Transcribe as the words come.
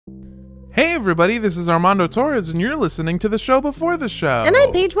Hey everybody, this is Armando Torres, and you're listening to The Show Before the Show. And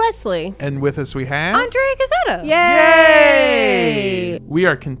I'm Paige Wesley. And with us we have... Andrea Gazzetta. Yay! We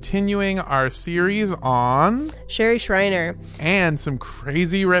are continuing our series on... Sherry Shriner. And some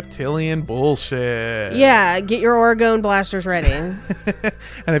crazy reptilian bullshit. Yeah, get your Oregon blasters ready. And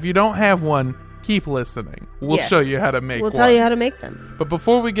if you don't have one, keep listening. We'll show you how to make one. We'll tell you how to make them. But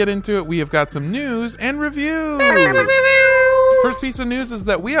before we get into it, we have got some news and reviews. First piece of news is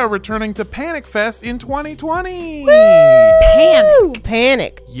that we are returning to Panic Fest in 2020.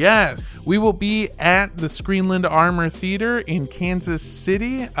 Panic. Yes. We will be at the Screenland Armour Theater in Kansas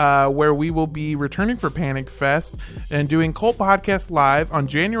City, where we will be returning for Panic Fest and doing Cult Podcast Live on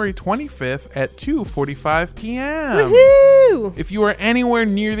January 25th at 2:45 p.m. Woohoo! If you are anywhere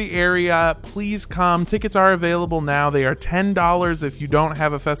near the area, please come. Tickets are available now. They are $10 if you don't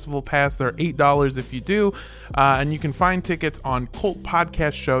have a festival pass. They're $8 if you do. And you can find tickets on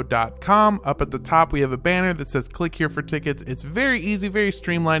cultpodcastshow.com. Up at the top, we have a banner that says click here for tickets. It's very easy, very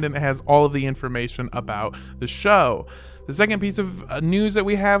streamlined, and it has all of the information about the show. The second piece of news that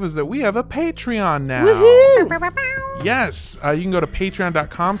we have is that we have a Patreon now. Woohoo! Yes. You can go to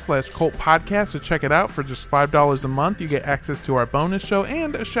patreon.com/cultpodcast to check it out for just $5 a month. You get access to our bonus show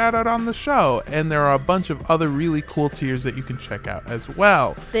and a shout out on the show. And there are a bunch of other really cool tiers that you can check out as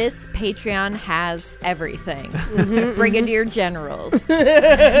well. This Patreon has everything. Brigadier Generals.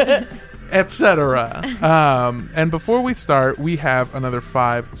 Etc. And before we start, we have another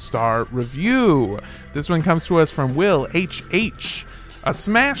 5-star review. This one comes to us from Will HH. A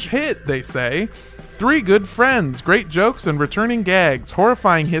smash hit, they say. 3 good friends, great jokes and returning gags,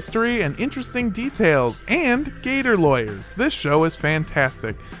 horrifying history and interesting details, and gator lawyers. This show is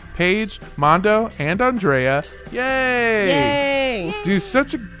fantastic. Paige, Mondo, and Andrea, yay! Yay! Do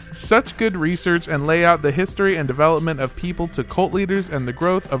such good research and lay out the history and development of people to cult leaders and the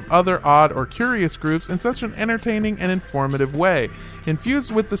growth of other odd or curious groups in such an entertaining and informative way.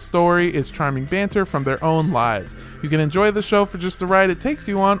 Infused with the story is charming banter from their own lives. You can enjoy the show for just the ride it takes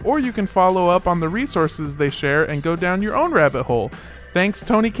you on, or you can follow up on the resources they share and go down your own rabbit hole. Thanks,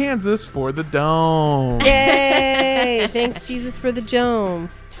 Tony Kansas, for the dome. Yay! Thanks, Jesus, for the dome.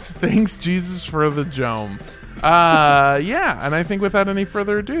 Thanks, Jesus, for the dome. Yeah, and I think without any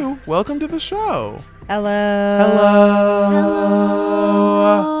further ado, welcome to the show. Hello.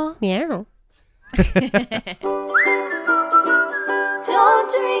 Hello. Meow.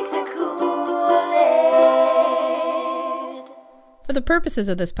 Don't drink the Kool-Aid. For the purposes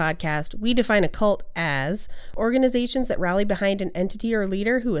of this podcast, we define a cult as organizations that rally behind an entity or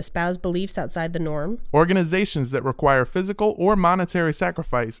leader who espouse beliefs outside the norm. Organizations that require physical or monetary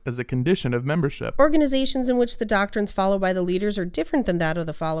sacrifice as a condition of membership. Organizations in which the doctrines followed by the leaders are different than that of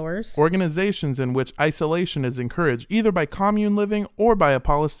the followers. Organizations in which isolation is encouraged either by commune living or by a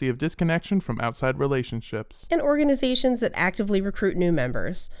policy of disconnection from outside relationships. And organizations that actively recruit new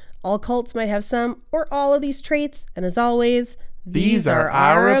members. All cults might have some or all of these traits, and as always, these are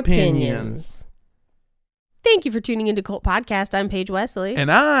our opinions. Thank you for tuning into Cult Podcast. I'm Paige Wesley.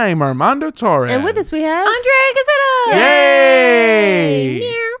 And I'm Armando Torres. And with us we have... Andrea Gazzetta.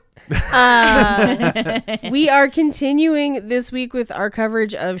 Yay! We are continuing this week with our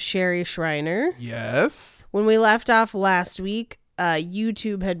coverage of Sherry Shriner. Yes. When we left off last week,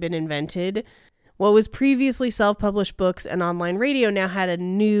 YouTube had been invented. What was previously self-published books and online radio now had a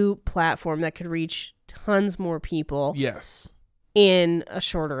new platform that could reach tons more people. Yes. In a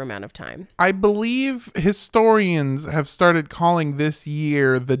shorter amount of time. I believe historians have started calling this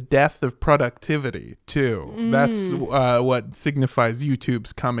year the death of productivity, too. That's what signifies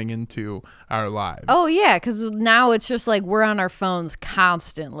YouTube's coming into our lives. Oh, yeah, because now it's just like we're on our phones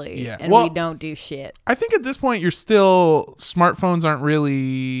constantly, and we don't do shit. I think at this point, smartphones aren't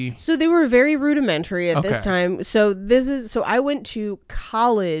really... So they were very rudimentary at this time. So I went to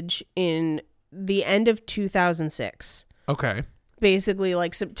college in the end of 2006. Okay. Basically,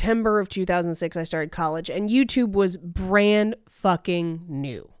 like September of 2006, I started college, and YouTube was brand fucking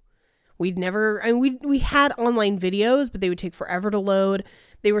new. We had online videos, but they would take forever to load.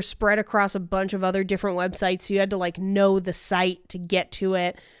 They were spread across a bunch of other different websites, so you had to like know the site to get to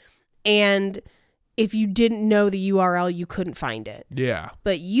it. And if you didn't know the URL, you couldn't find it. Yeah.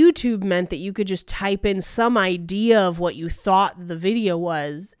 But YouTube meant that you could just type in some idea of what you thought the video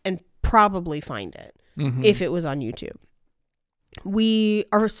was and probably find it if it was on YouTube.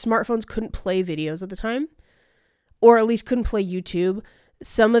 Our smartphones couldn't play videos at the time, or at least couldn't play YouTube.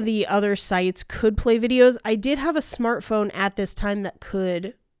 Some of the other sites could play videos. I did have a smartphone at this time that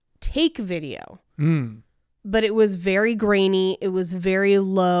could take video, but it was very grainy. It was very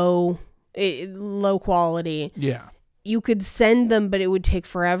low quality. Yeah. you could send them, but it would take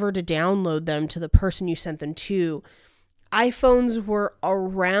forever to download them to the person you sent them to. iPhones were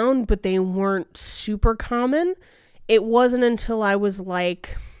around, but they weren't super common. It wasn't until I was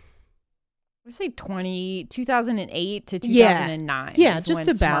like, I would say 2008 to 2009. Yeah, is just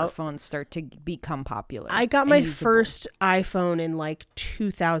when about. smartphones start to become popular. I got and my usable. first iPhone in like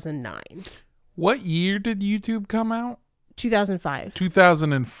 2009. What year did YouTube come out? 2005.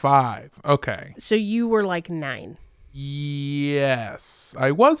 2005. Okay. So you were like 9. Yes,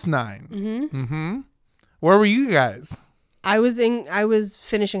 I was 9. Mm-hmm. Where were you guys? I was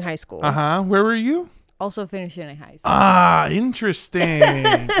finishing high school. Where were you? Also finishing in high school. Ah, interesting.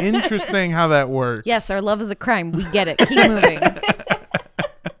 Interesting how that works. Yes, our love is a crime. We get it. Keep moving.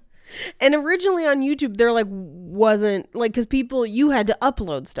 And originally on YouTube, there like wasn't like, because you had to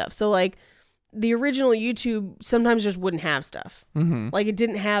upload stuff. So like the original YouTube sometimes just wouldn't have stuff. Mm-hmm. Like it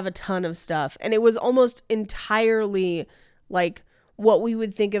didn't have a ton of stuff. And it was almost entirely like what we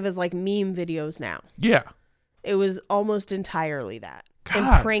would think of as like meme videos now. Yeah. It was almost entirely that. God.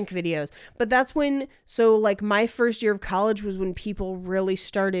 And prank videos. But that's when, so like my first year of college was when people really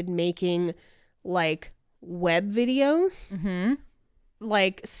started making like web videos. Mm-hmm.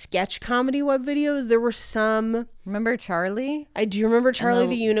 Like sketch comedy web videos. There were some. Remember Charlie? I do remember Charlie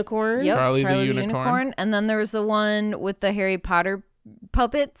the Unicorn. Yep, Charlie the Unicorn. Unicorn. And then there was the one with the Harry Potter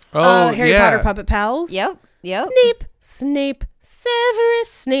puppets. Oh, Harry Potter Puppet Pals. Yep. Snape, Severus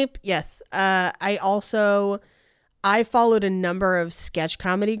Snape. Yes. I followed a number of sketch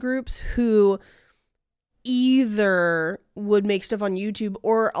comedy groups who either would make stuff on YouTube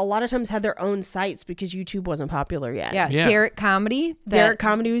or a lot of times had their own sites because YouTube wasn't popular yet. Yeah. Yeah. Comedy. Derek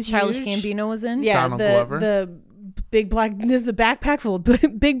Comedy was Childish huge. Gambino was in. Yeah, Donald Glover. the big black. This is a backpack full of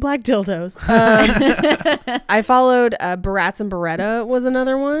big black dildos. I followed Barats and Beretta was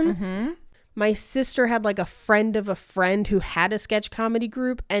another one. Mm-hmm. My sister had like a friend of a friend who had a sketch comedy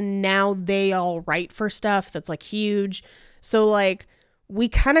group, and now they all write for stuff that's like huge. So like we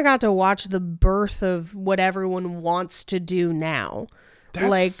kind of got to watch the birth of what everyone wants to do now.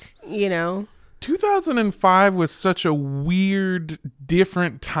 Like, you know, 2005 was such a weird,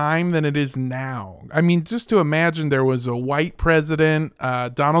 different time than it is now. I mean, just to imagine there was a white president,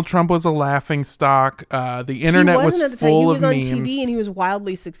 Donald Trump was a laughingstock, the internet he wasn't was at the time. full He was of on memes. TV and he was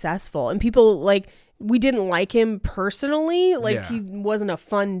wildly successful. And people like, we didn't like him personally. Like Yeah. he wasn't a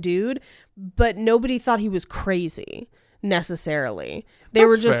fun dude, but nobody thought he was crazy necessarily. They That's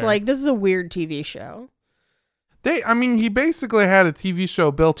were just fair. like, this is a weird TV show. He basically had a TV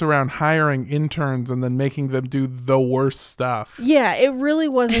show built around hiring interns and then making them do the worst stuff. Yeah, it really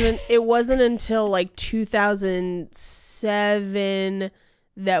wasn't. It wasn't until like 2007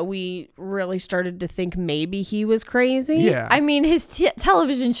 that we really started to think maybe he was crazy. Yeah. I mean, his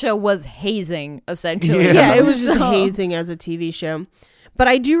television show was hazing, essentially. Yeah, it was just So- hazing as a TV show. But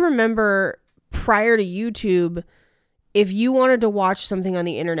I do remember prior to YouTube, if you wanted to watch something on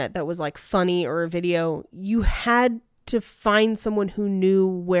the internet that was like funny or a video, you had to find someone who knew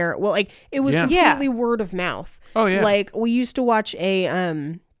where. Well, like it was Yeah. completely word of mouth. Oh, yeah. Like we used to watch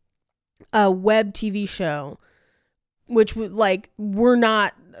a web TV show, which would like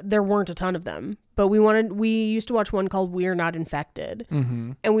there weren't a ton of them, but we used to watch one called We're Not Infected,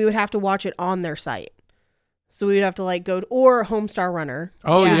 Mm-hmm. and we would have to watch it on their site. So we would have to like go or Homestar Runner.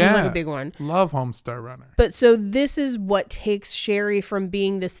 Oh, which is yeah. like a big one. Love Homestar Runner. But so this is what takes Sherry from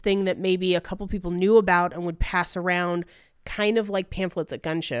being this thing that maybe a couple people knew about and would pass around, kind of like pamphlets at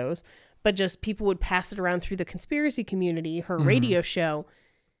gun shows, but just people would pass it around through the conspiracy community, her radio show.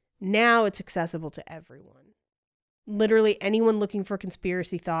 Now it's accessible to everyone. Literally anyone looking for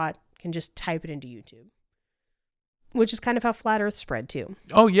conspiracy thought can just type it into YouTube, which is kind of how Flat Earth spread too.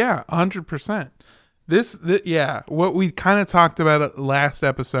 Oh, yeah, 100%. This what we kind of talked about last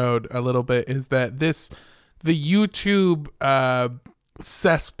episode a little bit is that the YouTube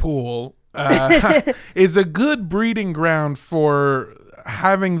cesspool is a good breeding ground for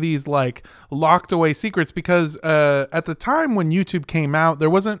having these like locked away secrets, because at the time when YouTube came out, there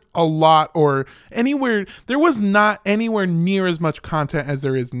wasn't a lot there was not anywhere near as much content as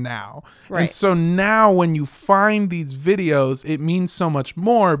there is now. Right. And so now when you find these videos, it means so much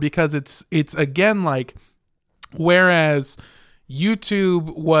more, because it's again like, whereas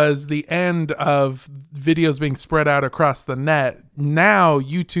YouTube was the end of videos being spread out across the net, now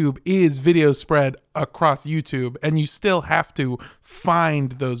YouTube is videos spread across YouTube, and you still have to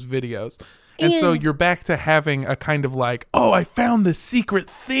find those videos. And so you're back to having a kind of like, oh, I found the secret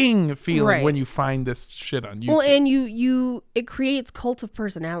thing feeling Right. when you find this shit on YouTube. Well, and it creates cult of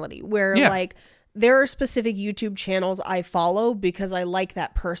personality where Yeah. like there are specific YouTube channels I follow because I like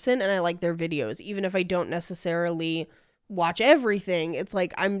that person and I like their videos. Even if I don't necessarily watch everything, it's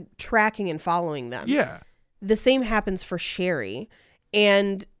like I'm tracking and following them. Yeah. The same happens for Sherry.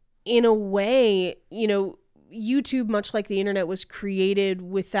 And in a way, you know, YouTube, much like the internet, was created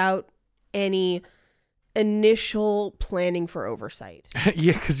without any initial planning for oversight.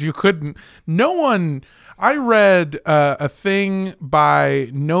 Yeah, because you couldn't. No one. I read a thing by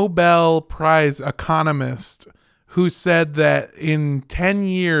Nobel Prize economist who said that in 10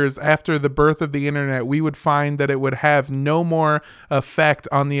 years after the birth of the internet, we would find that it would have no more effect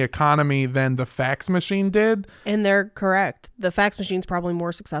on the economy than the fax machine did. And they're correct. The fax machine's probably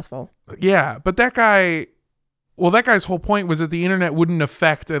more successful. Yeah, but that guy... Well, that guy's whole point was that the internet wouldn't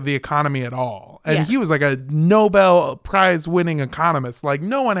affect the economy at all. And he was like a Nobel Prize winning economist. Like,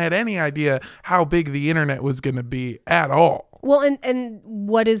 no one had any idea how big the internet was going to be at all. Well, and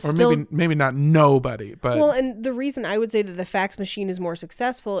what is or still... maybe not nobody, but... Well, and the reason I would say that the fax machine is more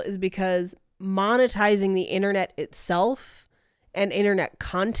successful is because monetizing the internet itself and internet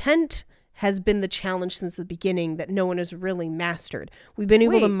content has been the challenge since the beginning that no one has really mastered. We've been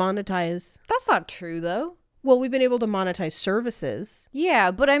able to monetize... That's not true, though. Well, we've been able to monetize services. Yeah,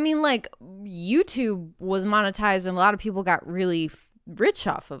 but I mean, like, YouTube was monetized and a lot of people got really rich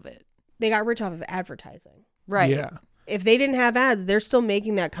off of it. They got rich off of advertising. Right. Yeah. If they didn't have ads, they're still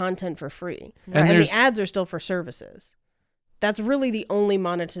making that content for free. And And the ads are still for services. That's really the only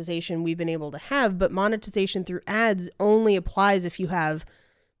monetization we've been able to have. But monetization through ads only applies if you have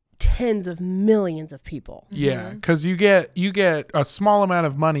tens of millions of people. Yeah, because you get a small amount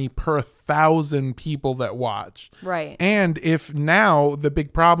of money per 1,000 people that watch. Right. And if now the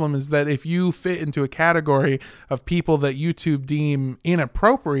big problem is that if you fit into a category of people that YouTube deem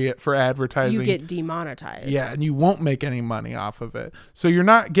inappropriate for advertising, You get demonetized. yeah, and you won't make any money off of it. So you're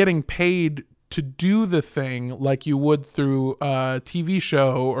not getting paid to do the thing like you would through a TV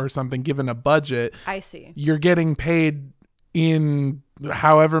show or something given a budget. I see. You're getting paid in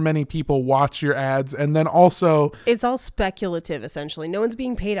however many people watch your ads, and then also It's all speculative, essentially. No one's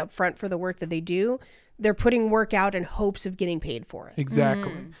being paid up front for the work that they do. They're putting work out in hopes of getting paid for it.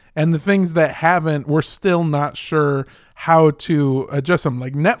 exactly. And the things that haven't, we're still not sure how to adjust them.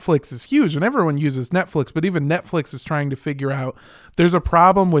 Like Netflix is huge and everyone uses Netflix, but even Netflix is trying to figure out there's a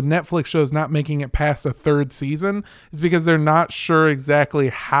problem with Netflix shows not making it past a third season. It's because they're not sure exactly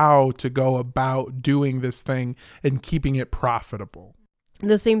how to go about doing this thing and keeping it profitable.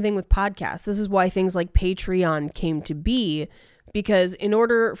 The same thing with podcasts. This is why things like Patreon came to be, because in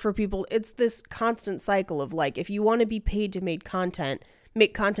order for people, it's this constant cycle of like, if you want to be paid to make content,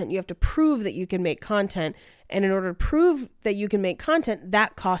 you have to prove that you can make content. And in order to prove that you can make content,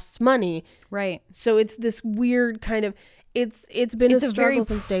 that costs money. Right. So it's this weird kind of, it's been a struggle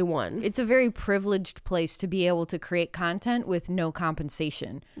since day one. It's a very privileged place to be able to create content with no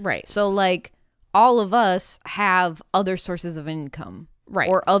compensation. Right. So like all of us have other sources of income. Right.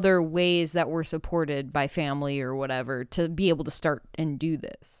 Or other ways that we're supported by family or whatever to be able to start and do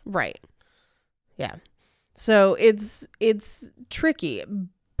this. Right. Yeah. So it's tricky,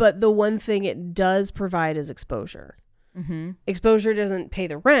 but the one thing it does provide is exposure. Mm-hmm. Exposure doesn't pay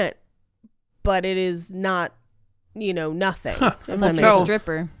the rent, but it is not, nothing. Unless makes you're a sense.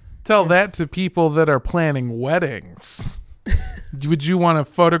 stripper. Tell that to people that are planning weddings. Would you want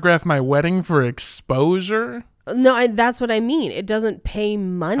to photograph my wedding for exposure? No, that's what I mean. It doesn't pay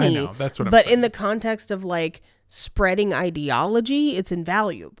money. I know, that's what I'm But saying. in the context of like spreading ideology, it's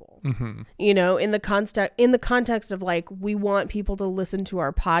invaluable. Mm-hmm. In the context of like, we want people to listen to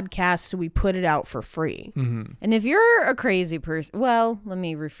our podcast, so we put it out for free. Mm-hmm. And if you're a crazy person, well, let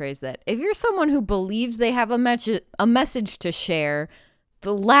me rephrase that. If you're someone who believes they have a message to share,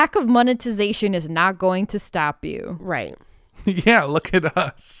 the lack of monetization is not going to stop you. Right. Yeah, look at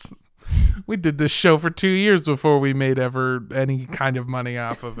us. We did this show for 2 years before we made ever any kind of money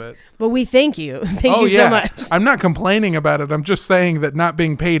off of it. But we thank you. Thank you so much. I'm not complaining about it. I'm just saying that not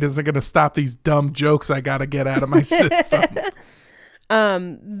being paid isn't going to stop these dumb jokes I got to get out of my system.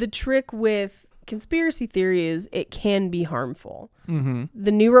 The trick with conspiracy theory is it can be harmful. Mm-hmm.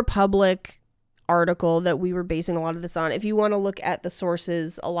 The New Republic article that we were basing a lot of this on, if you want to look at the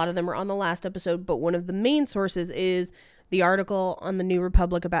sources, a lot of them are on the last episode, but one of the main sources is the article on the New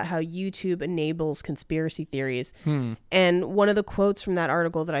Republic about how YouTube enables conspiracy theories. And one of the quotes from that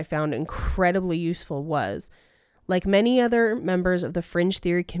article that I found incredibly useful was, like many other members of the fringe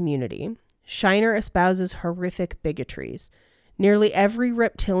theory community, Shiner espouses horrific bigotries. Nearly every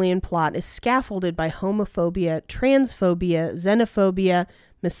reptilian plot is scaffolded by homophobia, transphobia, xenophobia,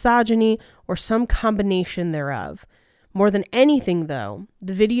 misogyny, or some combination thereof. More than anything, though,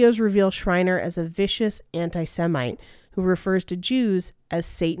 the videos reveal Schreiner as a vicious anti-Semite who refers to Jews as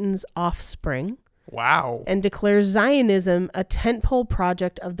Satan's offspring Wow. and declares Zionism a tentpole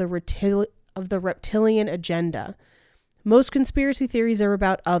project of the reptilian agenda. Most conspiracy theories are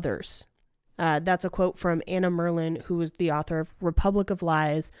about others. That's a quote from Anna Merlin, who was the author of Republic of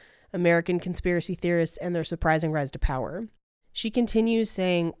Lies, American Conspiracy Theorists and Their Surprising Rise to Power. She continues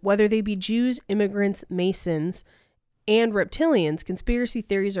saying, whether they be Jews, immigrants, Masons, and reptilians, conspiracy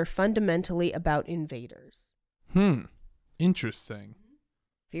theories are fundamentally about invaders. Interesting.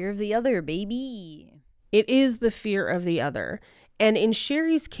 Fear of the other, baby. It is the fear of the other. And in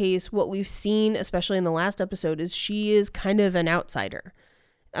Sherry's case, what we've seen, especially in the last episode, is she is kind of an outsider.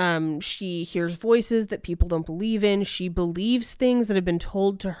 She hears voices that people don't believe in. She believes things that have been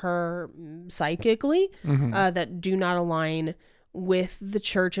told to her psychically that do not align with the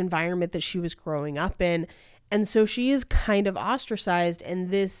church environment that she was growing up in. And so she is kind of ostracized, and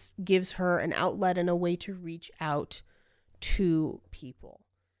this gives her an outlet and a way to reach out to people.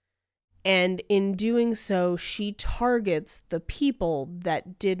 And in doing so, she targets the people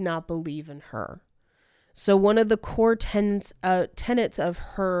that did not believe in her. So one of the core tenets of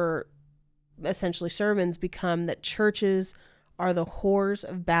her essentially sermons become that churches are the whores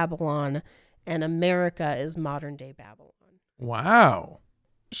of Babylon and America is modern day Babylon. Wow.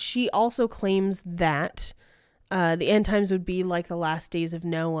 She also claims that the end times would be like the last days of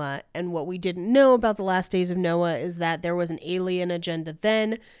Noah. And what we didn't know about the last days of Noah is that there was an alien agenda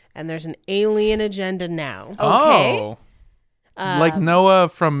then, and there's an alien agenda now. Okay. Oh. Like Noah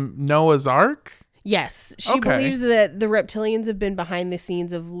from Noah's Ark? Yes. She Okay. believes that the reptilians have been behind the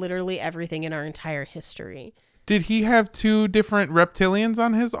scenes of literally everything in our entire history. Did he have two different reptilians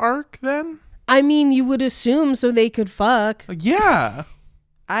on his ark then? I mean, you would assume so they could fuck. Yeah.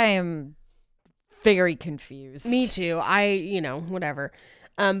 I am very confused. Me too. Whatever.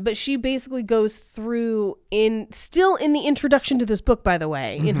 But she basically goes through still in the introduction to this book, by the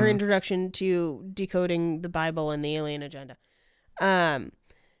way, in her introduction to Decoding the Bible and the Alien Agenda.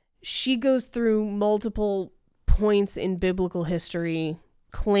 She goes through multiple points in biblical history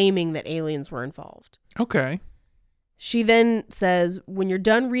claiming that aliens were involved. Okay. She then says, when you're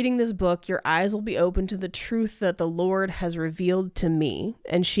done reading this book, your eyes will be open to the truth that the Lord has revealed to me.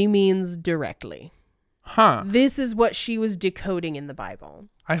 And she means directly. Huh. This is what she was decoding in the Bible.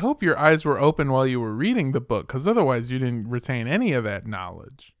 I hope your eyes were open while you were reading the book, because otherwise you didn't retain any of that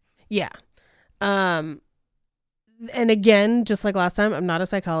knowledge. Yeah. And again, just like last time, I'm not a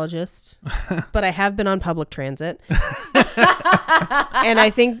psychologist, but I have been on public transit. And I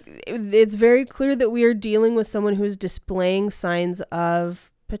think it's very clear that we are dealing with someone who is displaying signs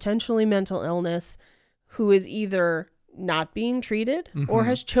of potentially mental illness, who is either not being treated or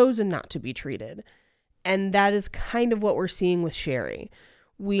has chosen not to be treated. And that is kind of what we're seeing with Sherry.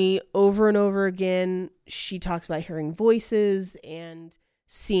 We, over and over again, she talks about hearing voices and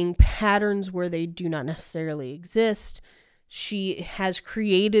seeing patterns where they do not necessarily exist. She has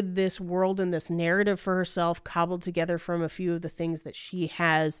created this world and this narrative for herself, cobbled together from a few of the things that she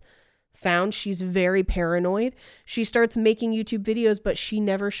has found. She's very paranoid. She starts making YouTube videos, but she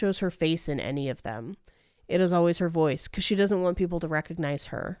never shows her face in any of them. It is always her voice because she doesn't want people to recognize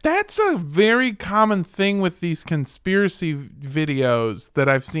her. That's a very common thing with these conspiracy videos that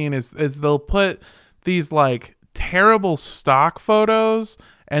I've seen is they'll put these like terrible stock photos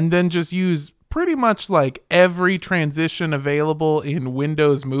and then just use pretty much like every transition available in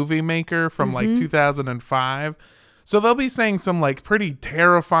Windows Movie Maker from like 2005. So they'll be saying some like pretty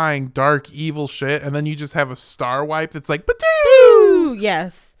terrifying, dark, evil shit, and then you just have a star wipe that's like, "Ba-doo!"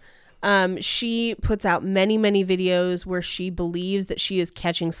 Yes. She puts out many, many videos where she believes that she is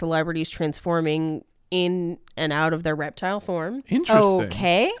catching celebrities transforming in and out of their reptile form. Interesting.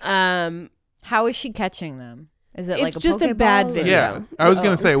 Okay. Um, How is she catching them? Is it like It's a just a Pokeball bad or- video. Yeah, I was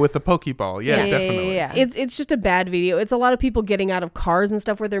gonna say with the Pokeball. Yeah, Yeah, definitely. yeah. it's just a bad video. It's a lot of people getting out of cars and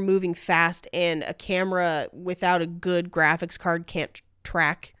stuff where they're moving fast and a camera without a good graphics card can't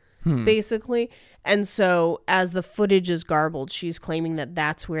track, basically. And so as the footage is garbled, she's claiming that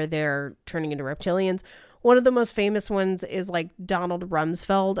that's where they're turning into reptilians. One of the most famous ones is like Donald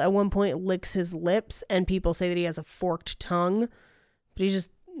Rumsfeld at one point licks his lips and people say that he has a forked tongue, but he's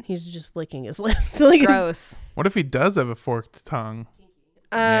just licking his lips. Like, Gross. What if he does have a forked tongue?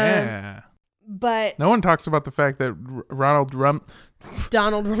 Yeah. But No one talks about the fact that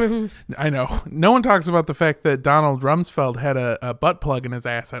Donald I know. No one talks about the fact that Donald Rumsfeld had a butt plug in his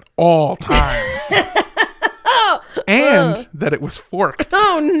ass at all times. And that it was forked.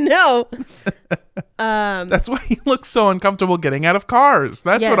 Oh no. That's why he looks so uncomfortable getting out of cars.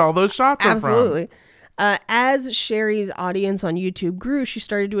 That's Yes, what all those shots are from. absolutely. As Sherry's audience on YouTube grew, she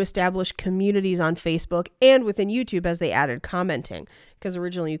started to establish communities on Facebook and within YouTube as they added commenting, because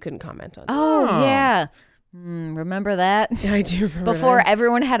originally you couldn't comment on it. Oh, yeah. Remember that? I do remember Before that.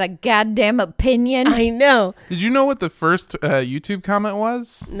 everyone had a goddamn opinion. I know. Did you know what the first YouTube comment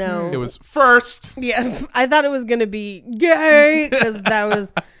was? No. It was first. Yeah, I thought it was going to be gay, because that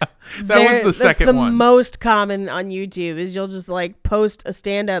was... That was the second that's the one. most common on YouTube is you'll just like post a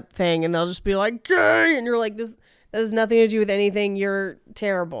stand-up thing and they'll just be like gay, and you're like, this that has nothing to do with anything, you're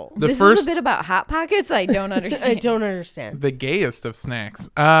terrible. The This first, is a bit about Hot Pockets? I don't understand. I don't understand. the gayest of snacks.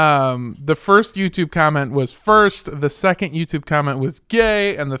 The first YouTube comment was first. The second YouTube comment was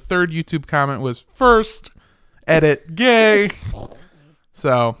gay, and the third YouTube comment was first. Edit gay.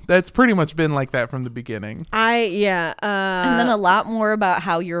 So that's pretty much been like that from the beginning. And then a lot more about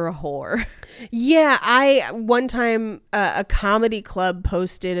how you're a whore. Yeah, I one time a comedy club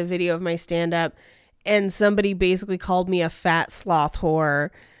posted a video of my stand-up, and somebody basically called me a fat sloth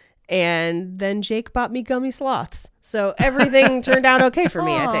whore, and then Jake bought me gummy sloths. So everything turned out okay for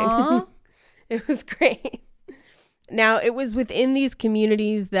me, I Aw. think. It was great. Now, it was within these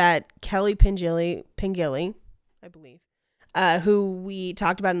communities that Kelly Pingilly, I believe, who we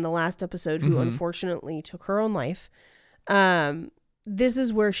talked about in the last episode, who unfortunately took her own life. This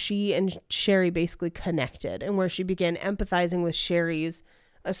is where she and Sherry basically connected, and where she began empathizing with Sherry's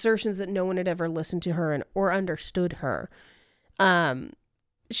assertions that no one had ever listened to her or understood her.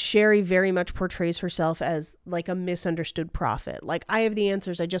 Sherry very much portrays herself as like a misunderstood prophet. Like, I have the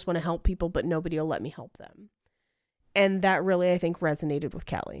answers. I just want to help people, but nobody will let me help them. And that really, I think, resonated with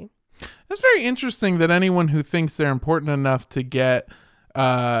Kelly. It's very interesting that anyone who thinks they're important enough to get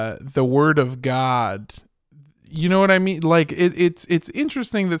the word of God, you know what I mean? Like it's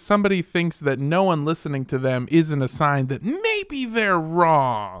interesting that somebody thinks that no one listening to them isn't a sign that maybe they're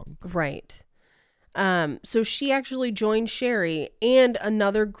wrong. Right. So she actually joined Sherry and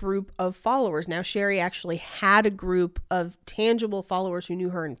another group of followers. Now, Sherry actually had a group of tangible followers who knew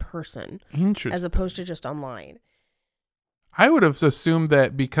her in person, Interesting. as opposed to just online. I would have assumed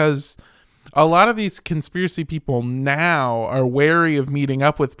that because a lot of these conspiracy people now are wary of meeting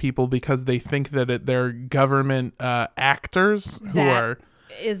up with people because they think that they're government actors who That are.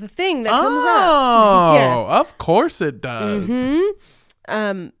 Is the thing that comes up. Oh, Yes. of course it does.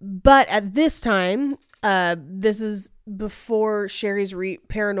 But at this time, this is before Sherry's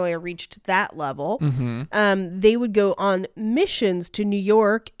paranoia reached that level. They would go on missions to New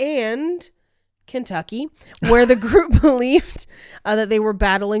York and Kentucky, where the group believed that they were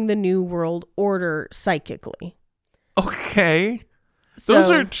battling the New World Order psychically. Okay. Those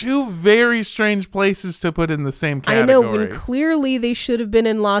So- are two very strange places to put in the same I category. know, when clearly they should have been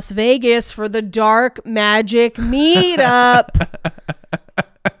in Las Vegas for the Dark Magic meetup.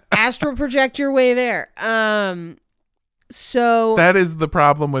 Astral project your way there. So That is the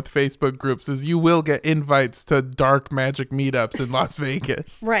problem with Facebook groups is you will get invites to dark magic meetups in Las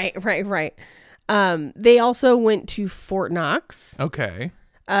Vegas. right. They also went to Fort Knox Okay.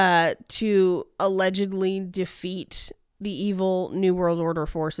 to allegedly defeat the evil New World Order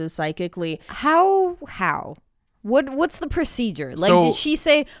forces psychically. How? What's the procedure? Like, So- did she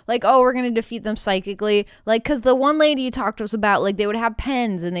say, like, oh, we're going to defeat them psychically? Like, because the one lady you talked to us about, like, they would have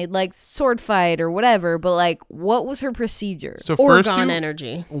pens and they'd, like, sword fight or whatever. But, like, what was her procedure? So first Oregon you,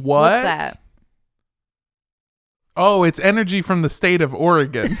 energy. what? What's that? Oh, it's energy from the state of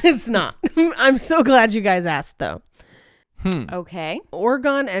Oregon. It's not. I'm so glad you guys asked, though. Okay.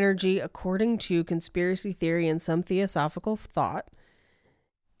 Oregon energy, according to conspiracy theory and some theosophical thought,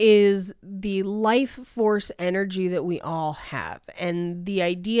 is the life force energy that we all have. And the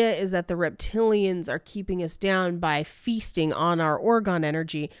idea is that the reptilians are keeping us down by feasting on our Oregon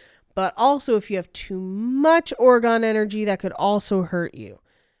energy. But also, if you have too much Oregon energy, that could also hurt you.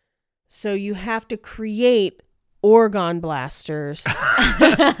 So you have to create Oregon blasters.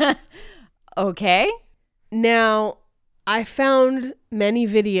 Okay. Now, I found many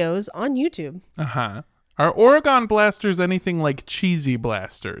videos on YouTube. Uh-huh. Are Oregon blasters anything like cheesy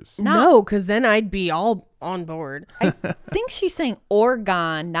blasters? No, because then I'd be all on board. I think she's saying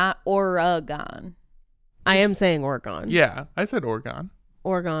Oregon, not Oregon. I am saying Oregon. Yeah, I said Oregon.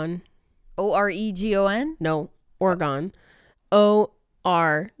 Oregon. Oregon? No, Oregon. Orgone.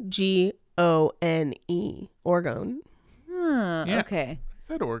 Oregon. Huh, Yeah. okay.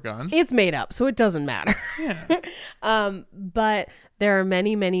 I said Oregon. It's made up, so it doesn't matter. Yeah. But there are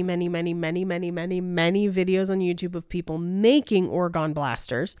many videos on YouTube of people making Oregon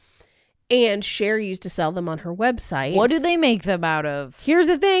blasters. And Cher used to sell them on her website. What do they make them out of? Here's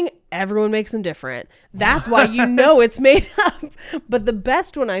the thing, everyone makes them different. That's why you know it's made up. But the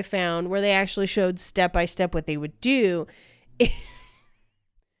best one I found, where they actually showed step by step what they would do,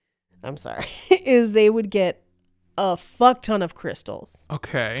 is they would get a fuck ton of crystals.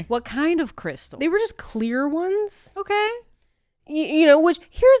 Okay. What kind of crystal? They were just clear ones. Okay. You know, which,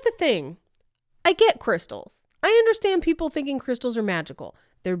 here's the thing. I get crystals. I understand people thinking crystals are magical.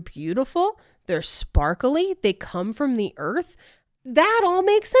 They're beautiful. They're sparkly. They come from the earth. That all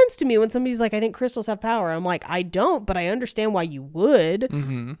makes sense to me when somebody's like, I think crystals have power. I'm like, I don't, but I understand why you would.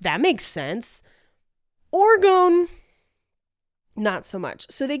 Mm-hmm. That makes sense. Orgone, not so much.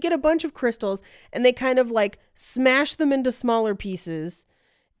 So they get a bunch of crystals and they kind of like smash them into smaller pieces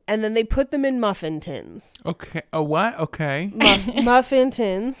and then they put them in muffin tins. Okay. A what? Okay. Muffin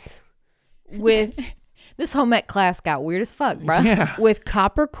tins with This home ec class got weird as fuck, bruh. Yeah. with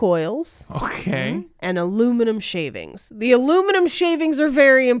copper coils Okay. and aluminum shavings. The aluminum shavings are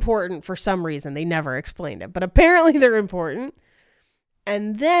very important for some reason. They never explained it, but apparently they're important.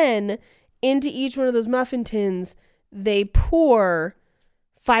 And then into each one of those muffin tins, they pour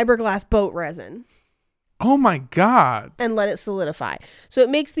fiberglass boat resin Oh my God. and let it solidify. So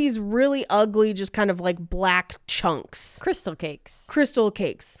it makes these really ugly, just kind of like black chunks. Crystal cakes. Crystal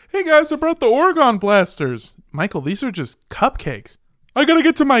cakes. Hey guys, I brought the Oregon blasters. Michael, these are just cupcakes. I gotta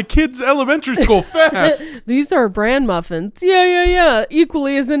get to my kids' elementary school fast. These are bran muffins. Yeah.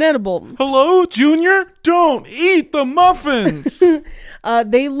 Equally as inedible. Hello, Junior? Don't eat the muffins.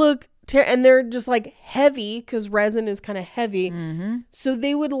 They look, and they're just like heavy because resin is kind of heavy. So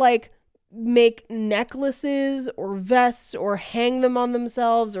they would like make necklaces or vests or hang them on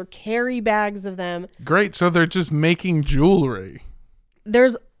themselves or carry bags of them. Great, so they're just making jewelry.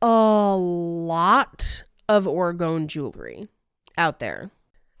 There's a lot of orgone jewelry out there.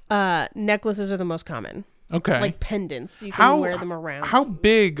 Necklaces are the most common. Okay. Like pendants. You can wear them around. How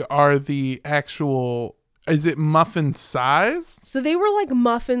big are the actual, is it muffin size? So they were like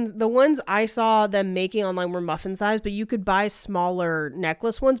muffins. The ones I saw them making online were muffin size, but you could buy smaller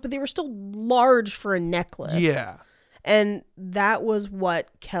necklace ones, but they were still large for a necklace. Yeah. And that was what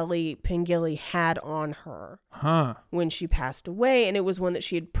Kelly Pengilly had on her Huh. when she passed away. And it was one that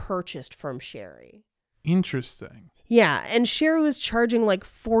she had purchased from Sherry. Interesting. Yeah. And Sherry was charging like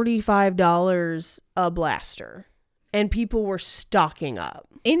 $45 a blaster. And people were stocking up.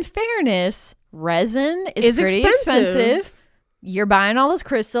 In fairness, resin is It's pretty expensive. You're buying all those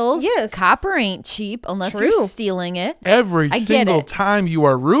crystals. Yes. Copper ain't cheap unless True. you're stealing it. Every I get single it. time you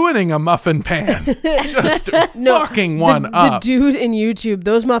are ruining a muffin pan. Just fucking one the up. dude in YouTube,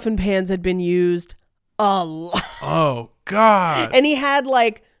 those muffin pans had been used a lot. Oh, God. And he had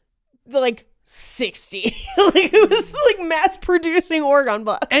like 60. Like it was like mass producing Oregon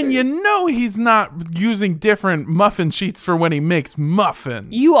blasters. And you know he's not using different muffin sheets for when he makes muffins.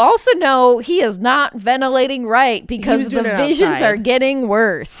 You also know he is not ventilating right because was the doing it visions outside. are getting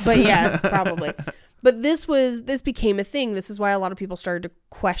worse. But yes, probably. But this became a thing. This is why a lot of people started to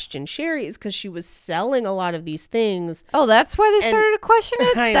question Sherry, is because she was selling a lot of these things. oh, that's why they started to question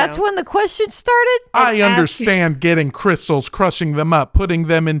it? I That's know. when the question started? I ask- understand getting crystals, crushing them up, putting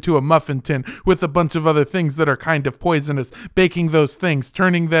them into a muffin tin with a bunch of other things that are kind of poisonous, baking those things,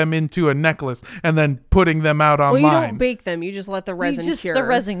 turning them into a necklace, and then putting them out Well, online. you don't bake them. You just let the resin cure. The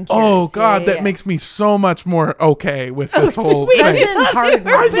resin cures. Oh, God, Yeah, that yeah. makes me so much more okay with this whole thing. Resin hardens.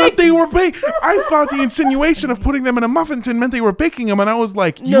 I thought they were I thought the insinuation of putting them in a muffin tin meant they were baking them, and I was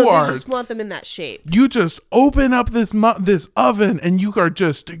like, No, you they are. just want them in that shape. You just open up this oven and you are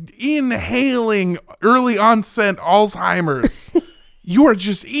just inhaling early onset Alzheimer's. You are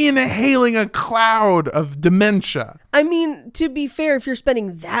just inhaling a cloud of dementia. I mean, to be fair, if you're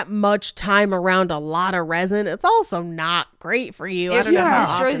spending that much time around a lot of resin, it's also not great for you. I It don't know. how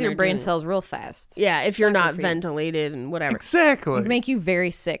destroys often your they're brain doing it. cells real fast. Yeah, if you're not not good for you. ventilated and whatever. Exactly. Would make you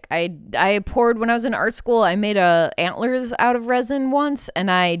very sick. I poured when I was in art school. I made antlers out of resin once, and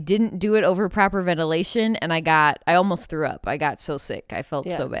I didn't do it over proper ventilation, and I almost threw up. I got so sick. I felt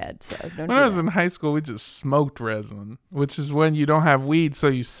Yeah. so bad. So don't When do I was that. in high school, we just smoked resin, which is when you don't have weed, so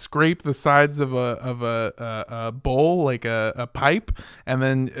you scrape the sides of a bowl, like a pipe, and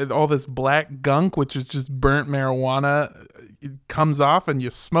then all this black gunk, which is just burnt marijuana, it comes off, and you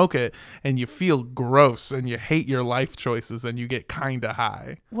smoke it, and you feel gross, and you hate your life choices, and you get kind of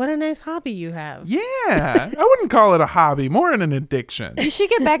high. What a nice hobby you have. Yeah, I wouldn't call it a hobby, more an addiction. You should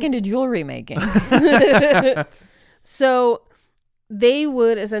get back into jewelry making. So they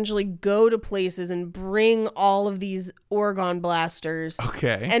would essentially go to places and bring all of these orgone blasters.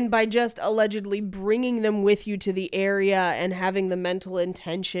 Okay. And by just allegedly bringing them with you to the area and having the mental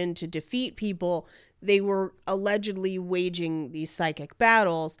intention to defeat people, they were allegedly waging these psychic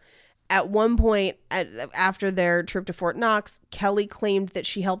battles. At one point, after their trip to Fort Knox, Kelly claimed that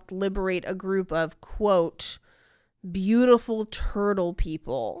she helped liberate a group of, quote, beautiful turtle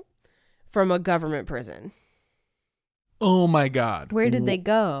people from a government prison. Oh my God. Where did they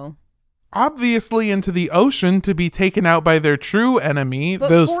go? Obviously into the ocean to be taken out by their true enemy, But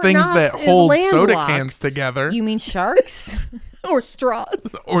those Fort things Knox that is hold soda landlocked. cans together. You mean sharks? Or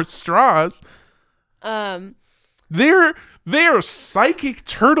straws. Or straws. Um, They're psychic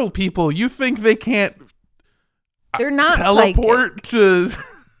turtle people. You think they can't They're not teleport to...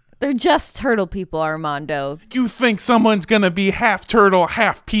 They're just turtle people, Armando. You think someone's gonna be half turtle,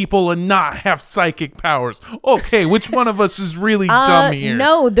 half people, and not have psychic powers? Okay, which one of us is really dumb here?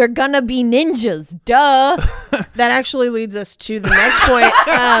 No, they're gonna be ninjas. Duh. that actually leads us to the next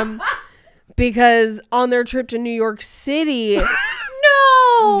point. Because on their trip to New York City,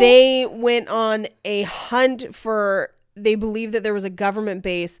 No. they went on a hunt for, they believe that there was a government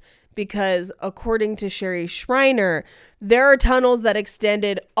base because according to Sherry Schreiner, there are tunnels that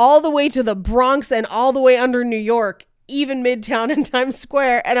extended all the way to the Bronx and all the way under New York, even Midtown and Times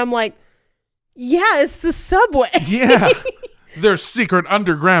Square. And I'm like, yeah, it's the subway. Yeah. There's secret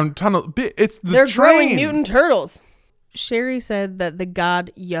underground tunnel. It's the They're train. growing mutant turtles. Sherry said that the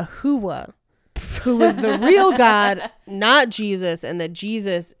god Yahuwah, who was the real God, not Jesus, and that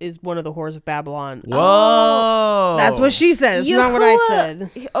Jesus is one of the whores of Babylon. Whoa. That's what she said. It's not what I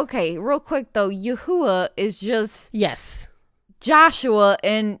said. Okay, real quick though, Yahuwah is just Yes. Joshua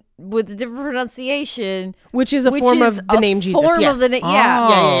and with a different pronunciation. Which is a which form is of the name Jesus. Form Yes. of the name. Oh.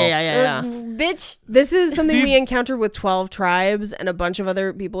 Yeah. Yeah. Bitch. This is something See- we encountered with 12 tribes and a bunch of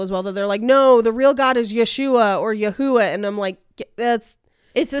other people as well, that they're like, no, the real God is Yeshua or Yahuwah. And I'm like, that's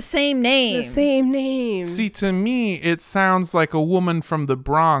It's the same name. the same name. See, to me, it sounds like a woman from the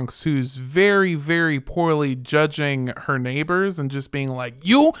Bronx who's very, very poorly judging her neighbors and just being like,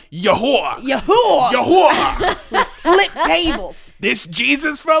 you, Yahuwah, Yahuwah! Yahuwah, Flip tables. this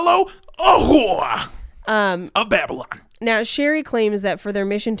Jesus fellow, Yahuwah of Babylon. Now, Sherry claims that for their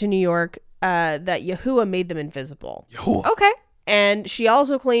mission to New York, that Yahuwah made them invisible. Yahuwah. Okay. And she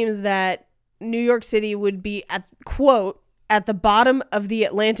also claims that New York City would be, at quote, at the bottom of the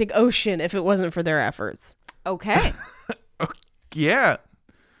Atlantic Ocean if it wasn't for their efforts. Okay. Yeah.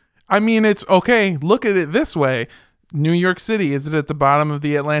 I mean, it's okay. Look at it this way. New York City, is it at the bottom of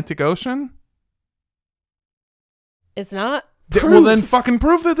the Atlantic Ocean? It's not. Well, then fucking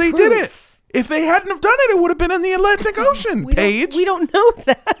prove that they did it. Proof. If they hadn't have done it, it would have been in the Atlantic Ocean, Paige. We don't know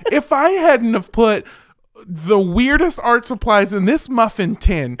that. If I hadn't have put the weirdest art supplies in this muffin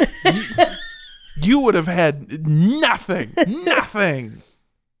tin, you would have had nothing. Nothing.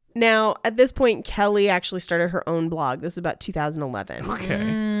 Now, at this point, Kelly actually started her own blog. This is about 2011.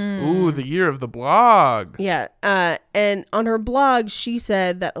 Okay. Ooh, the year of the blog. Yeah. And on her blog, she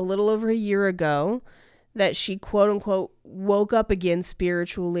said that a little over a year ago, that she, quote unquote, woke up again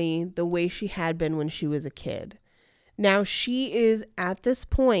spiritually the way she had been when she was a kid. Now, she is at this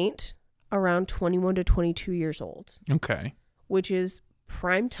point around 21 to 22 years old, Okay. which is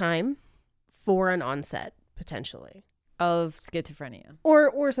prime time for an onset, potentially. Of schizophrenia.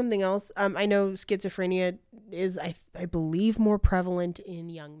 Or something else. I know schizophrenia is, I believe, more prevalent in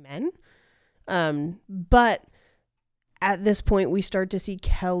young men. But at this point, we start to see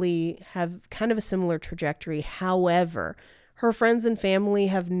Kelly have kind of a similar trajectory. However, her friends and family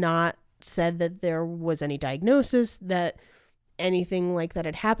have not said that there was any diagnosis, that anything like that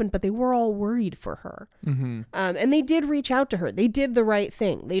had happened, but they were all worried for her. Mm-hmm. And they did reach out to her. They did the right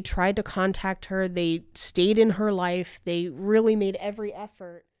thing. They tried to contact her. They stayed in her life. They really made every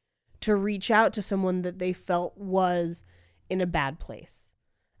effort to reach out to someone that they felt was in a bad place,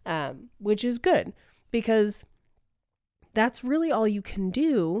 which is good, because that's really all you can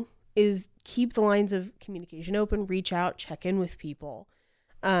do is keep the lines of communication open, reach out, check in with people.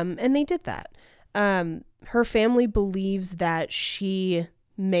 And they did that. Her family believes that she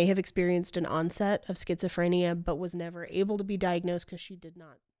may have experienced an onset of schizophrenia, but was never able to be diagnosed because she did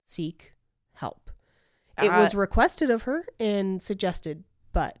not seek help. It was requested of her and suggested,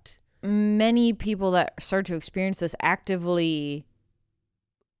 but Many people that start to experience this actively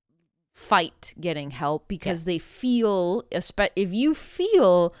fight getting help because Yes. they feel, if you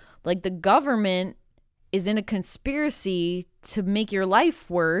feel like the government is in a conspiracy to make your life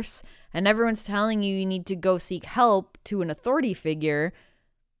worse and everyone's telling you need to go seek help to an authority figure,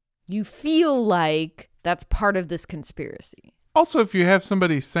 you feel like that's part of this conspiracy. Also, if you have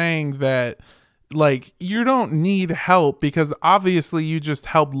somebody saying that, like, you don't need help because obviously you just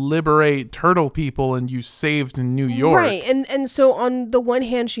helped liberate turtle people and you saved New York. Right. And so on the one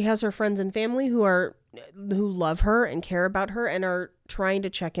hand, she has her friends and family who love her and care about her and are trying to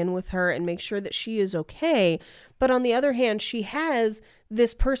check in with her and make sure that she is okay. But on the other hand, she has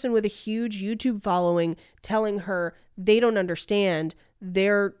this person with a huge YouTube following telling her they don't understand.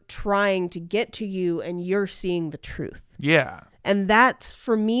 They're trying to get to you and you're seeing the truth. Yeah. And that's,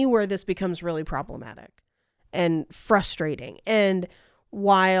 for me, where this becomes really problematic and frustrating. And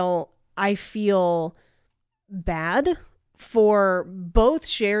while I feel bad for both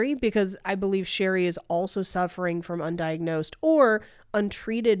Sherry, because I believe Sherry is also suffering from undiagnosed or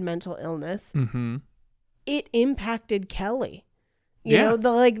untreated mental illness, it impacted Kelly. You know,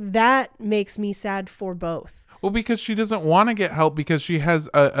 that makes me sad for both. Well, because she doesn't want to get help because she has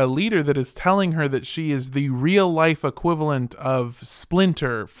a leader that is telling her that she is the real life equivalent of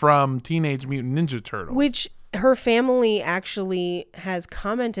Splinter from Teenage Mutant Ninja Turtles. Which her family actually has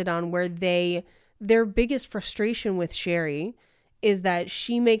commented on, where their biggest frustration with Sherry is that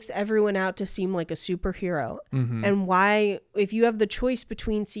she makes everyone out to seem like a superhero. And why, if you have the choice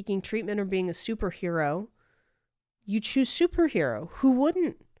between seeking treatment or being a superhero, you choose superhero. Who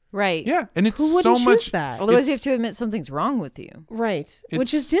wouldn't? Right. Yeah, and it's Who so wouldn't much. choose that? Otherwise, you have to admit something's wrong with you. Right.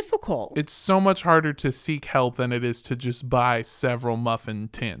 Which is difficult. It's so much harder to seek help than it is to just buy several muffin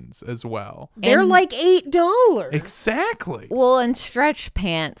tins as well. They're And- like $8. Exactly. Well, and stretch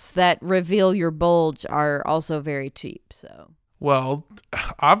pants that reveal your bulge are also very cheap. So Well,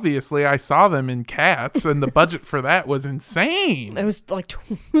 obviously, I saw them in Cats, and the budget for that was insane. It was like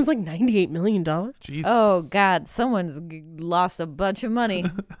 $98 million. Jesus. oh god, someone's lost a bunch of money.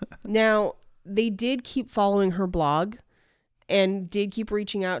 Now, they did keep following her blog and did keep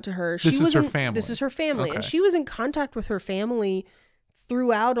reaching out to her. This is her was in- family. This is her family. And Okay. she was in contact with her family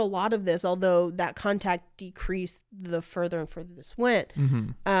throughout a lot of this, although that contact decreased the further and further this went.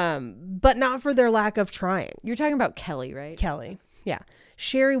 But not for their lack of trying. You're talking about Kelly, right? Kelly. Yeah.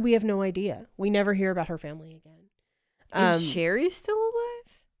 Sherry, we have no idea. We never hear about her family again. Is Sherry still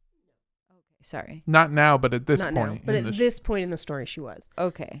alive? Okay, sorry. Not now, but at this Not point. now, but in at the this point in the story, she was.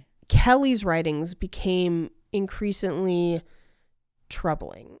 Okay. Kelly's writings became increasingly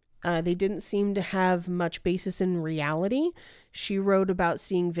troubling. They didn't seem to have much basis in reality. She wrote about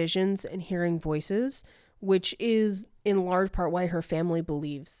seeing visions and hearing voices, which is in large part why her family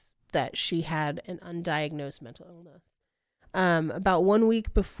believes that she had an undiagnosed mental illness. About 1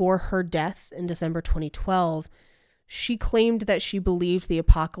 week before her death in December 2012, she claimed that she believed the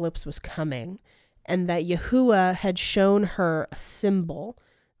apocalypse was coming and that Yahuwah had shown her a symbol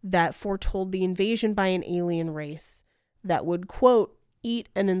that foretold the invasion by an alien race that would, quote, eat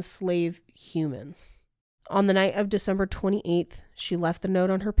and enslave humans. On the night of December 28th, she left the note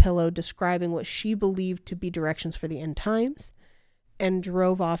on her pillow describing what she believed to be directions for the end times and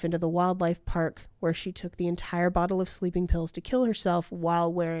drove off into the wildlife park, where she took the entire bottle of sleeping pills to kill herself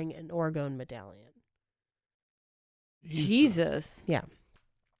while wearing an orgone medallion. Jesus. Yeah.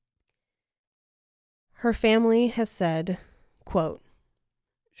 Her family has said, quote,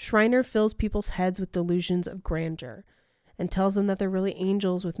 Shriner fills people's heads with delusions of grandeur and tells them that they're really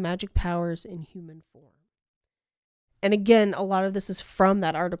angels with magic powers in human form. And again, a lot of this is from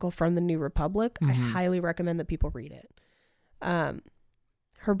that article from the New Republic. I highly recommend that people read it.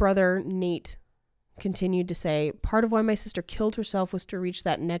 Her brother, Nate, continued to say, part of why my sister killed herself was to reach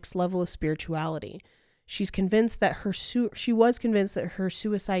that next level of spirituality. She was convinced in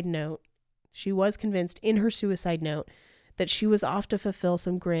her suicide note that she was off to fulfill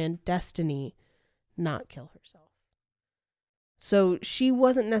some grand destiny, not kill herself. So she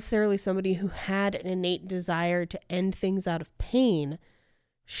wasn't necessarily somebody who had an innate desire to end things out of pain.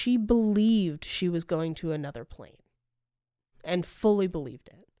 She believed she was going to another plane and fully believed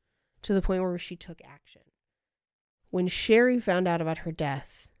it to the point where she took action. When Sherry found out about her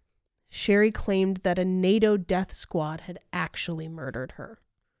death, Sherry claimed that a NATO death squad had actually murdered her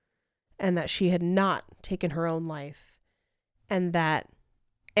and that she had not taken her own life and that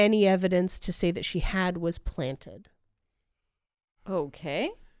any evidence to say that she had was planted.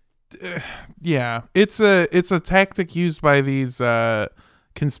 Okay. Yeah, it's a tactic used by these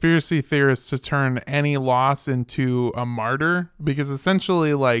conspiracy theorists to turn any loss into a martyr, because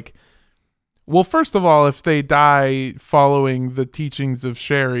essentially, like, well, first of all, if they die following the teachings of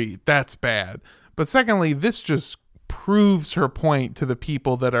Sherry, that's bad. But secondly, this just proves her point to the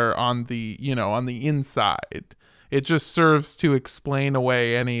people that are on the inside. It just serves to explain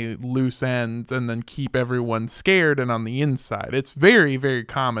away any loose ends and then keep everyone scared and on the inside. It's very, very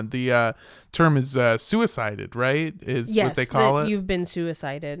common. The term is suicided, right? Is Yes, what they call that it. you've been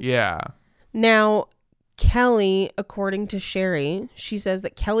suicided. Yeah. Now, Kelly, according to Sherry, she says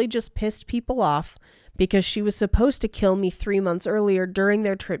that Kelly just pissed people off because she was supposed to kill me 3 months earlier during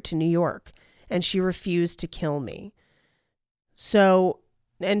their trip to New York, and she refused to kill me. So,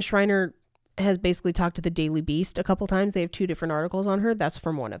 and Schreiner has basically talked to the Daily Beast a couple times. They have 2 different articles on her. That's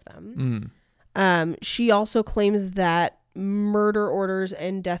from one of them. She also claims that murder orders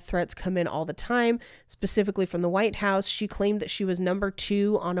and death threats come in all the time, specifically from the White House. She claimed that she was number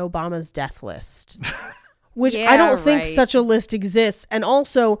 2 on Obama's death list, which I don't think such a list exists. And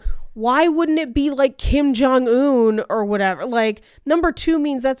also, why wouldn't it be like Kim Jong-un or whatever? Like, number 2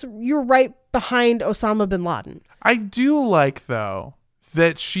 means you're right behind Osama bin Laden. I do like, though,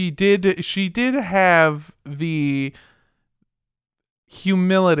 that she did have the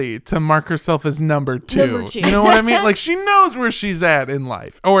humility to mark herself as number 2. Number 2. You know what I mean? Like, she knows where she's at in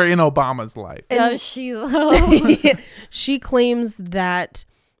life, or in Obama's life. Does she though? She claims that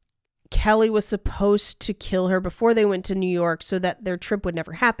Kelly was supposed to kill her before they went to New York so that their trip would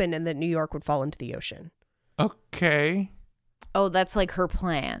never happen and that New York would fall into the ocean. Okay. Oh, that's like her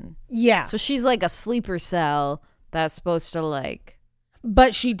plan. Yeah. So she's like a sleeper cell that's supposed to like.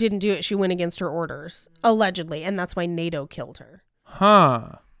 But she didn't do it. She went against her orders, allegedly. And that's why NATO killed her.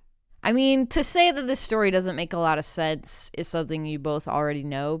 Huh. I mean, to say that this story doesn't make a lot of sense is something you both already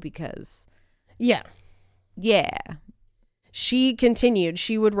know because. Yeah. Yeah. She continued.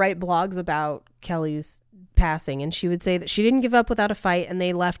 She would write blogs about Kelly's passing, and she would say that she didn't give up without a fight, and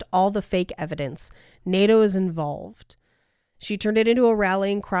they left all the fake evidence. NATO is involved. She turned it into a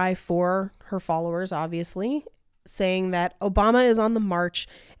rallying cry for her followers, obviously, saying that Obama is on the march,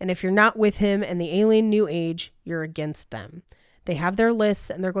 and if you're not with him and the alien new age, you're against them. They have their lists,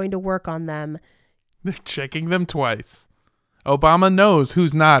 and they're going to work on them. They're checking them twice. Obama knows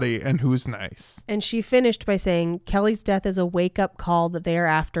who's naughty and who's nice. And she finished by saying, Kelly's death is a wake-up call that they are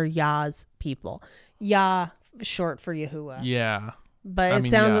after Yah's people. Yah, short for Yahuwah. Yeah. But I it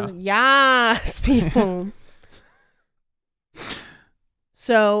mean, sounds like Yah's people.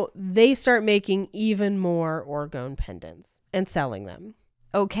 So they start making even more orgone pendants and selling them.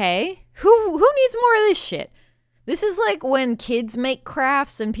 Okay. Who needs more of this shit? This is like when kids make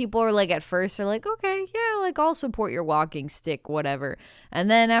crafts and people are like, at first they're like, okay, yeah, like I'll support your walking stick, whatever. And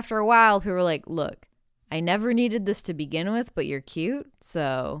then after a while, people are like, look, I never needed this to begin with, but you're cute.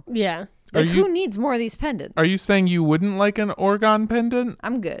 So Yeah. like, who needs more of these pendants? Are you saying you wouldn't like an Orgone pendant?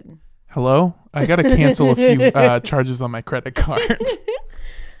 I'm good. Hello? I got to cancel a few charges on my credit card.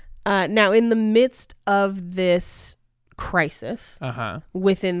 Now, in the midst of this crisis Uh-huh.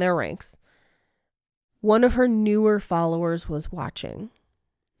 within their ranks, one of her newer followers was watching.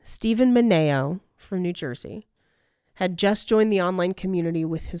 Stephen Mineo from New Jersey had just joined the online community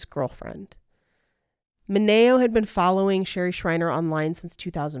with his girlfriend. Mineo had been following Sherry Schreiner online since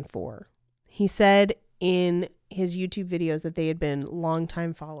 2004. He said in his YouTube videos that they had been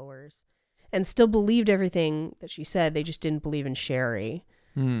longtime followers and still believed everything that she said. They just didn't believe in Sherry.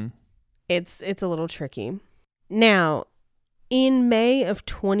 It's a little tricky. Now, in May of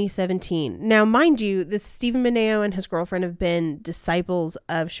 2017, now mind you, this Stephen Mineo and his girlfriend have been disciples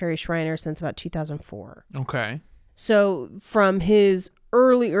of Sherry Schreiner since about 2004. Okay. So from his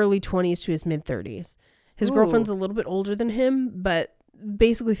early 20s to his mid 30s. His girlfriend's a little bit older than him, but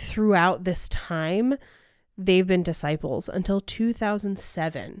basically throughout this time, they've been disciples until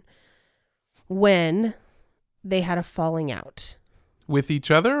 2007 when they had a falling out. With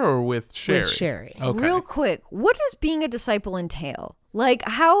each other or with Sherry? With Sherry. Okay. Real quick, what does being a disciple entail? Like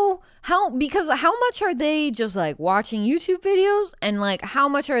because how much are they just like watching YouTube videos and like how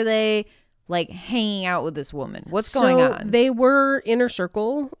much are they like hanging out with this woman? What's going on? They were inner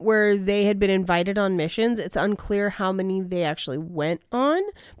circle where they had been invited on missions. It's unclear how many they actually went on,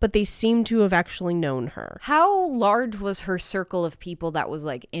 but they seem to have actually known her. How large was her circle of people that was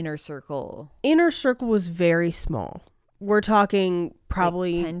like inner circle? Inner circle was very small. We're talking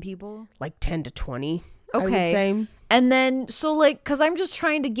probably like 10 people? Like 10 to 20. I would Okay. say. And then so like cuz I'm just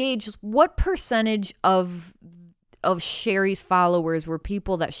trying to gauge what percentage of Sherry's followers were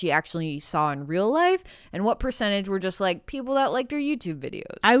people that she actually saw in real life and what percentage were just like people that liked her YouTube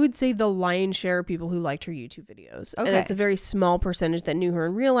videos? I would say the lion's share of people who liked her YouTube videos. Okay. And it's a very small percentage that knew her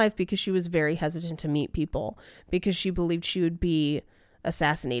in real life because she was very hesitant to meet people because she believed she would be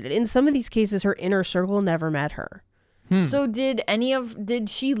assassinated. In some of these cases, her inner circle never met her. So did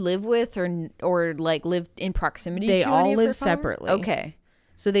she live with or like live in proximity They to all any of her live followers? separately. Okay.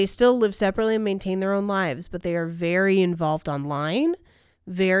 So they still live separately and maintain their own lives, but they are very involved online,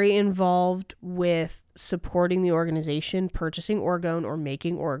 very involved with supporting the organization, purchasing orgone or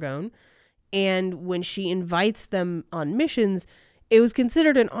making orgone. And when she invites them on missions, it was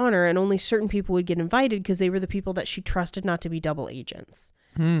considered an honor, and only certain people would get invited because they were the people that she trusted not to be double agents.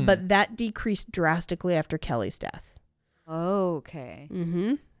 But that decreased drastically after Kelly's death. Okay.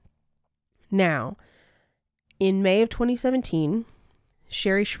 Mm-hmm. Now, in May of 2017,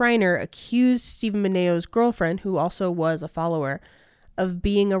 Sherry Schreiner accused Stephen Mineo's girlfriend, who also was a follower, of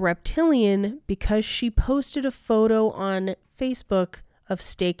being a reptilian because she posted a photo on Facebook of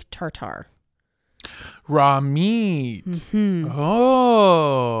steak tartare. Raw meat.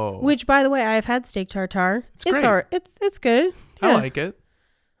 Oh. Which, by the way, I've had steak tartare. It's great. It's good. I Yeah. like it.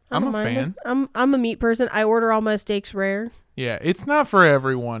 I I'm don't a mind fan. it. I'm a meat person. I order all my steaks rare. Yeah, it's not for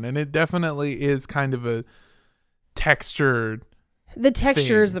everyone, and it definitely is kind of a textured. The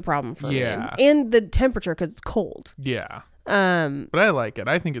texture is Thing. the problem for Yeah. me, and the temperature because it's cold. Yeah, But but I like it.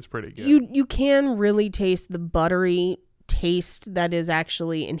 I think it's pretty good. you can really taste the buttery taste that is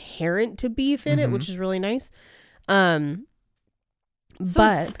actually inherent to beef in it, which is really nice. So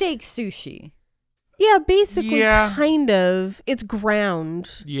But it's steak sushi. yeah, basically, Yeah. kind of. It's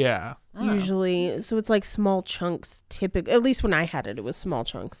ground Yeah, Oh. usually, so it's like small chunks. Typically, at least when I had it, it was small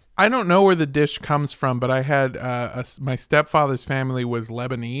chunks. I don't know where the dish comes from, but I had my stepfather's family was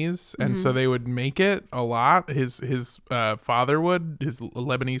Lebanese, and so they would make it a lot. His father would, his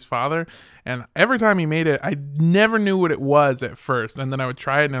Lebanese father, and every time he made it, I never knew what it was at first, and then I would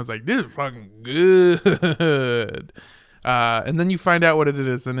try it, and I was like, "This is fucking good." And then you find out what it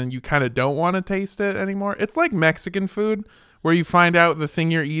is, and then you kind of don't want to taste it anymore. It's like Mexican food, where you find out the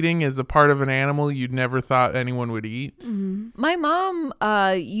thing you're eating is a part of an animal you'd never thought anyone would eat. My mom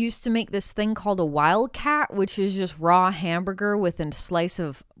used to make this thing called a wildcat, which is just raw hamburger with a slice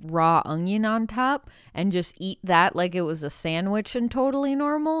of raw onion on top, and just eat that like it was a sandwich and totally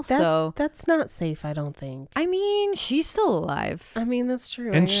normal. That's not safe, I don't think. I mean, she's still alive. I mean, that's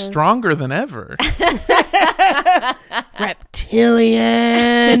true. I And guess. stronger than ever.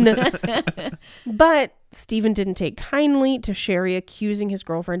 Reptilian. But Stephen didn't take kindly to Sherry accusing his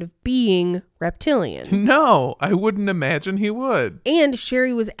girlfriend of being reptilian. No, I wouldn't imagine he would. And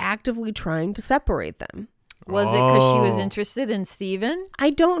Sherry was actively trying to separate them. Was it because she was Oh. interested in Steven? I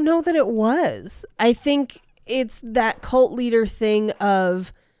don't know that it was. I think it's that cult leader thing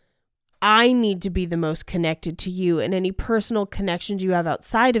of, I need to be the most connected to you, and any personal connections you have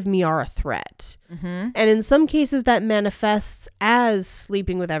outside of me are a threat. And in some cases, that manifests as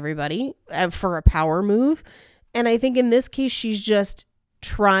sleeping with everybody for a power move. And I think in this case, she's just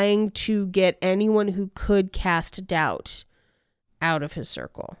trying to get anyone who could cast doubt out of his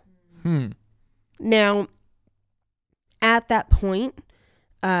circle. Now, at that point,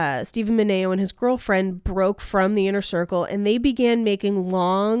 Stephen Mineo and his girlfriend broke from the inner circle, and they began making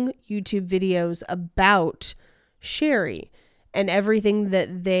long YouTube videos about Sherry and everything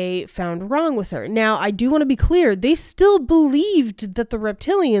that they found wrong with her. Now, I do want to be clear. They still believed that the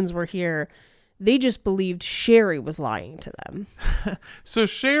reptilians were here. They just believed Sherry was lying to them. So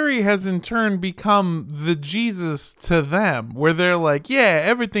Sherry has in turn become the Jesus to them, where they're like, yeah,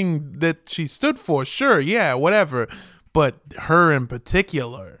 everything that she stood for, sure, yeah, whatever. But her in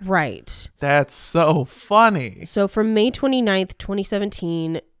particular. Right. That's so funny. So from May 29th,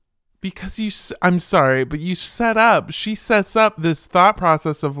 2017, Because I'm sorry, but she sets up this thought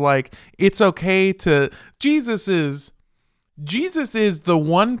process of like, it's okay to, Jesus is the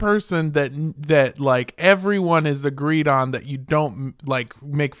one person that like everyone is agreed on that you don't like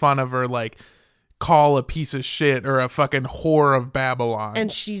make fun of or like call a piece of shit or a fucking whore of Babylon.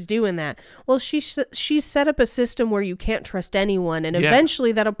 and she's doing that. Well, she's set up a system where you can't trust anyone, and Yeah.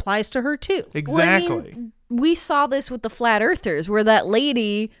 eventually that applies to her too. Exactly. Well, I mean, we saw this with the flat earthers, where that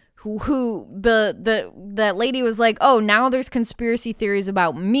lady that lady was like, oh, now there's conspiracy theories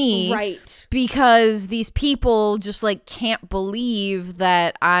about me, Right. because these people just like can't believe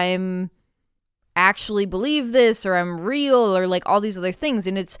that I'm actually believe this or I'm real or like all these other things.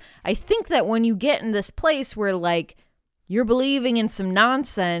 And I think that when you get in this place where like you're believing in some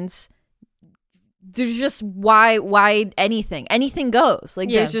nonsense, there's just why anything goes. Like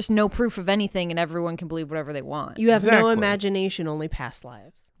Yeah. there's just no proof of anything and everyone can believe whatever they want. You have no Exactly. imagination, only past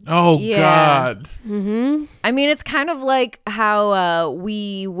lives. Oh Yeah. God. Mm-hmm. I mean, it's kind of like how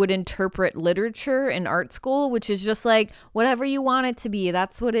we would interpret literature in art school, which is just like whatever you want it to be,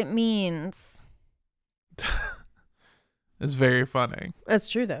 that's what it means. It's very funny. That's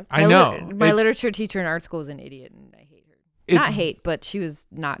true, though. I know. My It's- literature teacher in art school is an idiot, and I hate her. It's- Not hate, but she was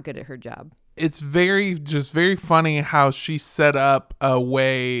not good at her job. it's very funny how she set up a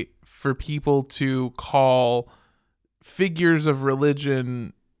way for people to call figures of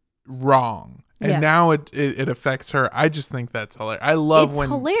religion wrong. And Yeah. now it affects her. I just think that's hilarious. I love It's when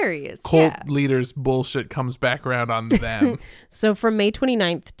hilarious. cult Yeah. leaders bullshit comes back around on them. So from May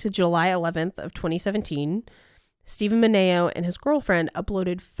 29th to July 11th of 2017, Stephen Mineo and his girlfriend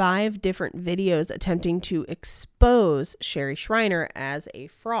uploaded 5 different videos attempting to expose Sherry Shriner as a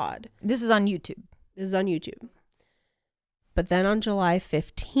fraud. This is on YouTube. This is on YouTube. But then on July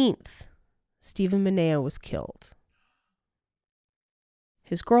 15th, Stephen Mineo was killed.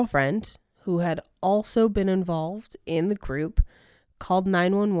 His girlfriend, who had also been involved in the group, called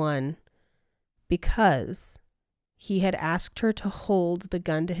 911 because he had asked her to hold the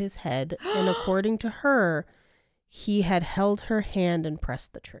gun to his head, and according to her, he had held her hand and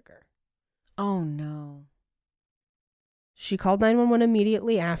pressed the trigger. Oh no. She called 911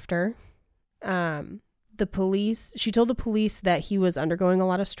 immediately after. She told the police that he was undergoing a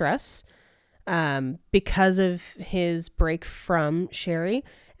lot of stress because of his break from Sherry,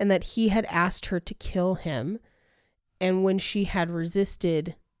 and that he had asked her to kill him. And when she had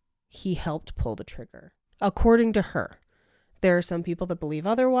resisted, he helped pull the trigger. According to her. There are some people that believe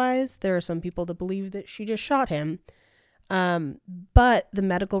otherwise. There are some people that believe that she just shot him. But the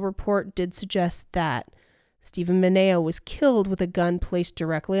medical report did suggest that Stephen Mineo was killed with a gun placed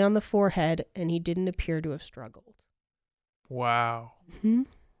directly on the forehead, and he didn't appear to have struggled. Wow. Mm-hmm.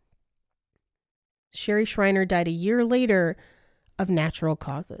 Sherry Shriner died a year later of natural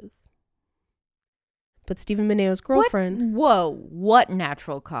causes. But Stephen Mineo's girlfriend... What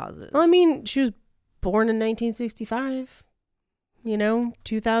natural causes? Well, I mean, she was born in 1965.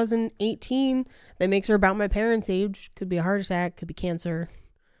 2018. That makes her about my parents' age. Could be a heart attack. Could be cancer.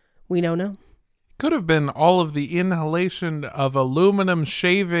 We don't know. Could have been all of the inhalation of aluminum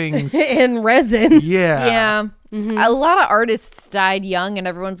shavings. And resin. Yeah. Yeah. Mhm. A lot of artists died young, and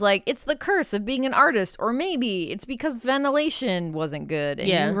everyone's like, it's the curse of being an artist. Or maybe it's because ventilation wasn't good and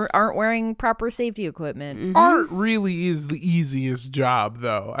Yeah. you aren't wearing proper safety equipment. Mhm. Art really is the easiest job,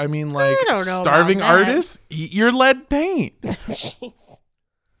 though. I mean, like, don't know starving about that. artists, eat your lead paint. Jeez.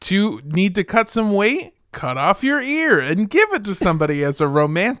 Need to cut some weight? Cut off your ear and give it to somebody as a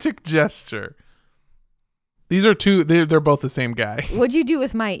romantic gesture. These are they're both the same guy. What'd you do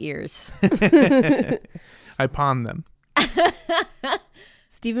with my ears? I pawned them.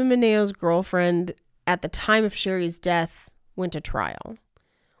 Stephen Mineo's girlfriend, at the time of Sherry's death, went to trial,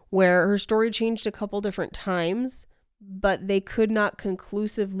 where her story changed a couple different times, but they could not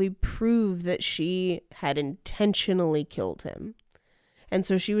conclusively prove that she had intentionally killed him. And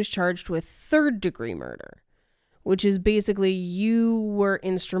so she was charged with 3rd-degree murder, which is basically you were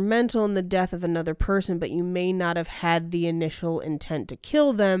instrumental in the death of another person, but you may not have had the initial intent to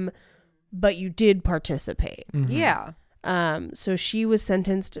kill them, but you did participate. Mm-hmm. Yeah. So she was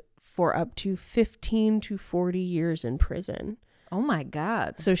sentenced for up to 15 to 40 years in prison. Oh my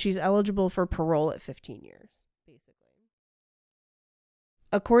God. So she's eligible for parole at 15 years, basically.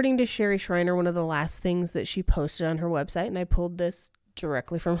 According to Sherry Shriner, one of the last things that she posted on her website, and I pulled this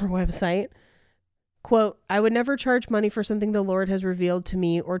directly from her website, quote, "I would never charge money for something the Lord has revealed to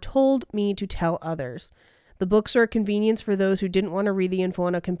me or told me to tell others. The books are a convenience for those who didn't want to read the info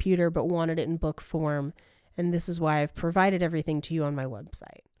on a computer but wanted it in book form. And this is why I've provided everything to you on my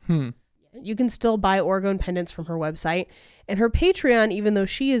website." You can still buy Orgone pendants from her website. And her Patreon, even though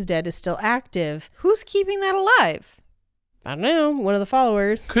she is dead, is still active. Who's keeping that alive? I don't know. One of the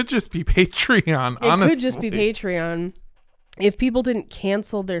followers. Could just be Patreon, It honestly. could just be Patreon. If people didn't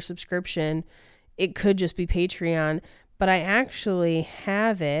cancel their subscription, it could just be Patreon. But I actually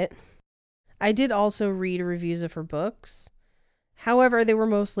have it. I did also read reviews of her books. However, they were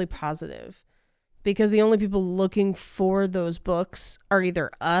mostly positive, because the only people looking for those books are either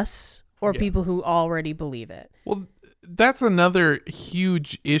us or Yeah. people who already believe it. Well, that's another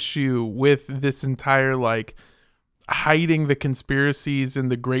huge issue with this entire, like, hiding the conspiracies in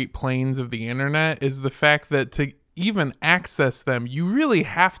the Great Plains of the internet, is the fact that to even access them, you really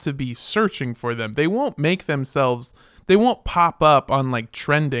have to be searching for them. They won't pop up on, like,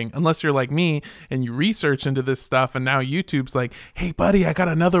 trending unless you're like me and you research into this stuff, and now YouTube's like, "Hey buddy, I got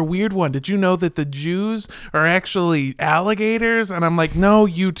another weird one. Did you know that the Jews are actually alligators?" And I'm like, "No,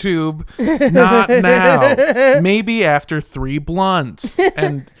 YouTube, not now. Maybe after 3 blunts."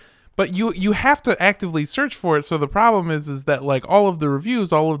 But you have to actively search for it. So the problem is that, like, all of the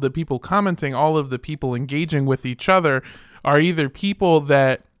reviews, all of the people commenting, all of the people engaging with each other are either people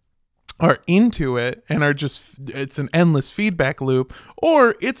that are into it and are just, it's an endless feedback loop,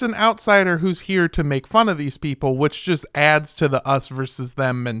 or it's an outsider who's here to make fun of these people, which just adds to the us versus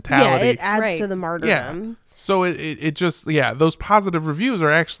them mentality. Yeah, it adds Right. to the martyrdom. So it just, those positive reviews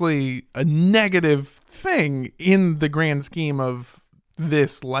are actually a negative thing in the grand scheme of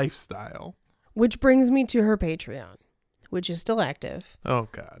this lifestyle. Which brings me to her Patreon, which is still active. Oh,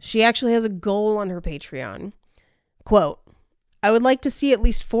 God. She actually has a goal on her Patreon. Quote, I would like to see at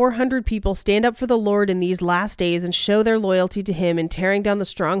least 400 people stand up for the Lord in these last days and show their loyalty to him in tearing down the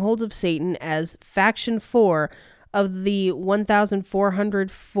strongholds of Satan as faction 4 of the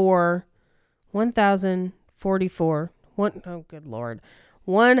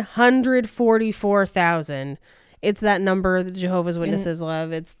 144,000. It's that number the Jehovah's Witnesses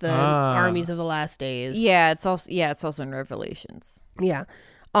love. It's the armies of the last days. Yeah, it's also in Revelations. Yeah.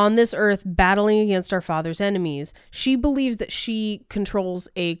 On this earth, battling against our father's enemies. She believes that she controls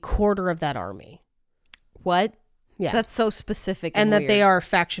a quarter of that army. What? Yeah. That's so specific. And that weird. they are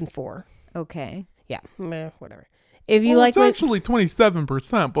faction 4. Okay. Yeah. Whatever. If you Well, like it's my... actually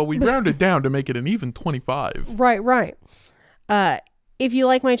 27%, but we rounded down to make it an even 25. Right. If you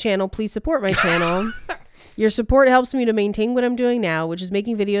like my channel, please support my channel. Your support helps me to maintain what I'm doing now, which is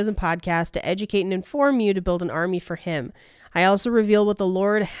making videos and podcasts to educate and inform you to build an army for him. I also reveal what the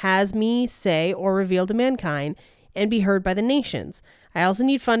Lord has me say or reveal to mankind and be heard by the nations. I also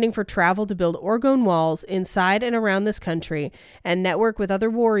need funding for travel to build Orgone walls inside and around this country and network with other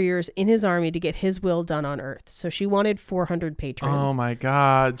warriors in his army to get his will done on earth. So she wanted 400 patrons. Oh, my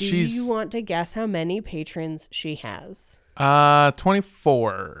God. Do you want to guess how many patrons she has?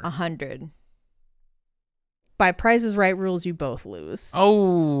 24. 100. By Price is Right rules, you both lose.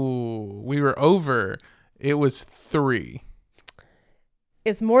 Oh, we were over. It was 3.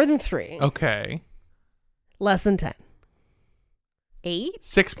 It's more than 3. Okay. Less than 10. 8?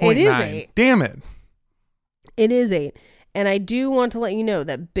 6.9. It is 8. Damn it. It is 8. And I do want to let you know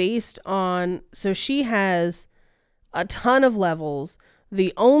that based on... So she has a ton of levels.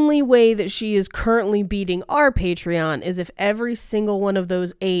 The only way that she is currently beating our Patreon is if every single one of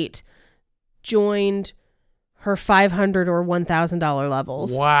those 8 joined her $500 or $1,000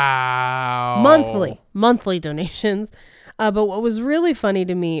 levels. Wow. Monthly donations. But what was really funny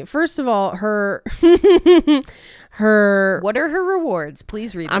to me, first of all, her What are her rewards?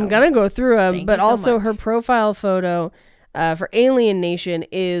 Please read them. I'm going to go through them, Thank but you so also much. her profile photo for Alien Nation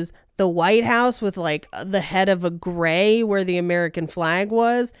is the White House with like the head of a gray where the American flag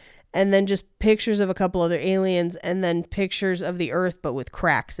was, and then just pictures of a couple other aliens, and then pictures of the Earth but with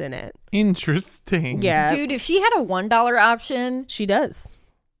cracks in it. Interesting. Yeah, Dude, if she had a $1 option, she does.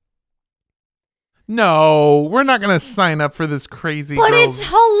 No, we're not going to sign up for this crazy but girl's- it's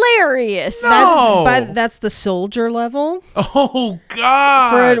hilarious. No. That's the soldier level. Oh,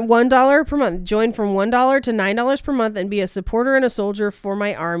 God. For $1 per month. Join from $1 to $9 per month and be a supporter and a soldier for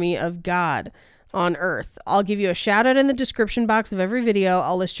my army of God on earth. I'll give you a shout out in the description box of every video.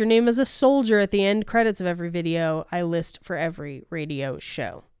 I'll list your name as a soldier at the end credits of every video I list for every radio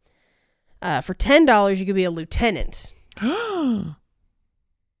show. For $10, you could be a lieutenant.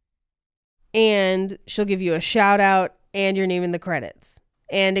 And she'll give you a shout out and your name in the credits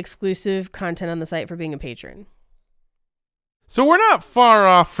and exclusive content on the site for being a patron. So we're not far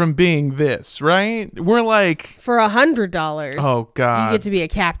off from being this, right? We're like, For $100, oh, God. you get to be a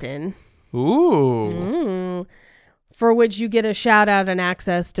captain. Ooh. For which you get a shout out and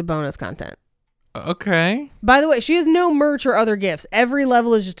access to bonus content. Okay. By the way, she has no merch or other gifts. Every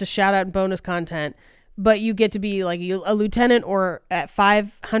level is just a shout out and bonus content. But you get to be like a lieutenant, or at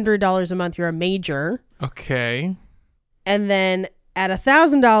 $500 a month, you're a major. Okay. And then at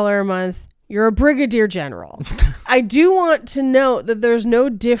 $1,000 a month, you're a brigadier general. I do want to note that there's no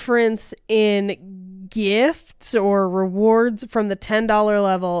difference in gifts or rewards from the $10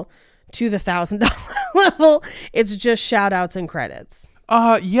 level to the $1,000 level. It's just shout outs and credits.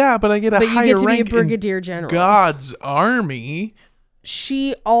 Yeah, but I get a But you higher get to be a rank brigadier in general. God's army.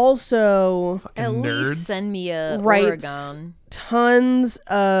 She also At Nerds. least send me a writes Oregon. tons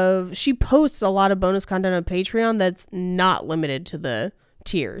of... She posts a lot of bonus content on Patreon that's not limited to the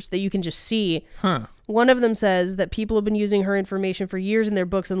tiers that you can just see. Huh. One of them says that people have been using her information for years in their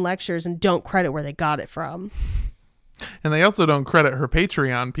books and lectures and don't credit where they got it from. And they also don't credit her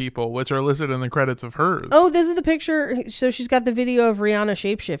Patreon people, which are listed in the credits of hers. Oh, this is the picture. So she's got the video of Rihanna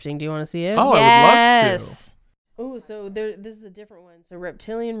shapeshifting. Do you want to see it? Oh, I would love to. Yes. Oh, so this is a different one. So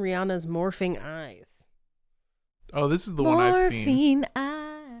Reptilian Rihanna's morphing eyes. Oh, this is the one I've seen. Morphine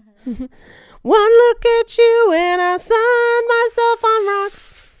eyes. One look at you and I sun myself on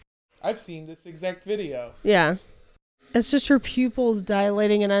rocks. I've seen this exact video. Yeah. It's just her pupils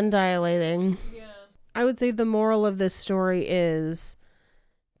dilating and undilating. Yeah. I would say the moral of this story is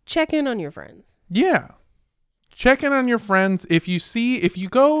check in on your friends. Yeah. Check in on your friends. If you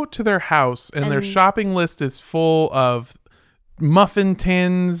go to their house and their shopping list is full of muffin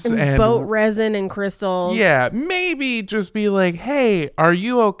tins and boat resin and crystals. Yeah, maybe just be like, "Hey, are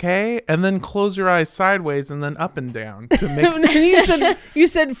you okay?" And then close your eyes sideways and then up and down to make you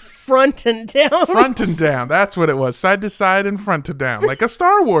said front and down. Front and down. That's what it was. Side to side and front to down, like a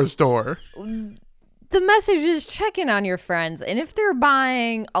Star Wars door. The message is check in on your friends. And if they're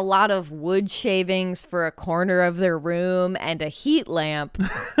buying a lot of wood shavings for a corner of their room and a heat lamp,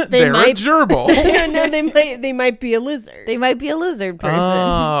 they're a gerbil. No, they might be a lizard. They might be a lizard person.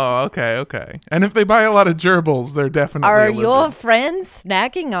 Oh, okay. And if they buy a lot of gerbils, they're definitely Are a lizard. your friends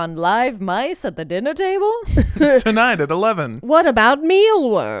snacking on live mice at the dinner table? Tonight at 11. What about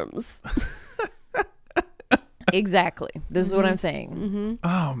mealworms? Exactly. This is what I'm saying. Mm-hmm.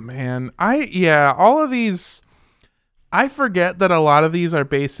 Oh man. All of these, I forget that a lot of these are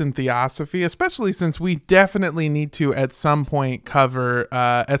based in theosophy, especially since we definitely need to at some point cover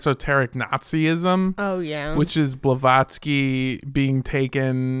esoteric Nazism. Oh yeah. Which is Blavatsky being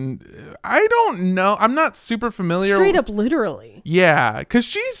taken. I don't know. I'm not super familiar. Straight up literally. Yeah, because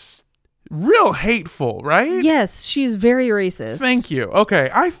she's real hateful, right? Yes, she's very racist. Thank you. Okay,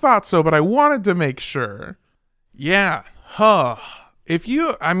 I thought so, but I wanted to make sure. Yeah. I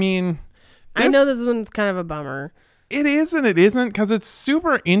know this one's kind of a bummer. It is and it isn't, because it's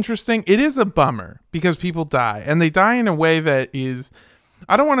super interesting. It is a bummer because people die, and they die in a way that is,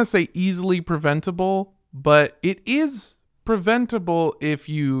 I don't want to say easily preventable, but it is preventable if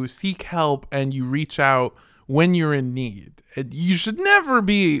you seek help and you reach out when you're in need. You should never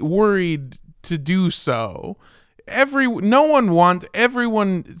be worried to do so. Everyone's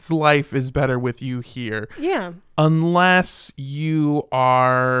life is better with you here. Yeah. Unless you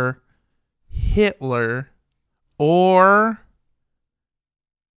are Hitler or...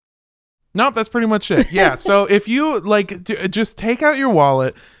 Nope, that's pretty much it. Yeah, so if you, just take out your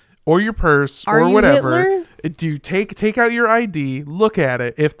wallet or your purse or whatever. Take out your ID, look at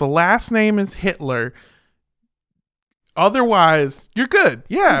it. If the last name is Hitler... Otherwise, you're good.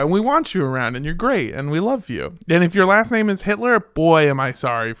 Yeah, and we want you around, and you're great, and we love you. And if your last name is Hitler, boy, am I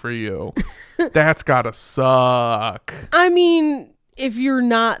sorry for you. That's gotta suck. I mean, if you're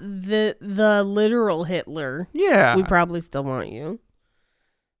not the literal Hitler, yeah, we probably still want you.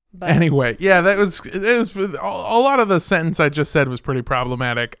 But anyway, yeah, it was a lot of the sentence I just said was pretty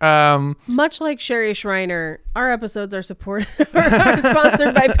problematic. Much like Sherry Shriner, our episodes are sponsored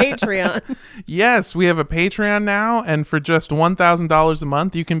by Patreon. Yes, we have a Patreon now, and for just $1,000 a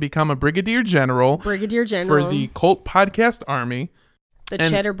month, you can become a Brigadier General for the Cult Podcast Army. The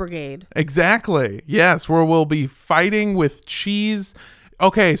Cheddar Brigade. Exactly. Yes, where we'll be fighting with cheese.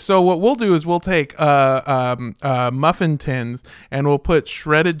 Okay, so what we'll do is we'll take muffin tins and we'll put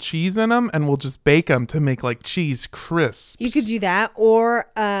shredded cheese in them and we'll just bake them to make like cheese crisps. You could do that, or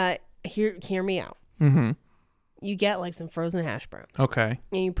hear me out. Mm-hmm. You get like some frozen hash browns. Okay.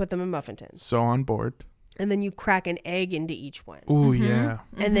 And you put them in muffin tins. So on board. And then you crack an egg into each one. Ooh, yeah.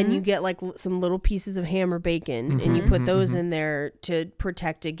 And then you get like some little pieces of ham or bacon, and you put those in there to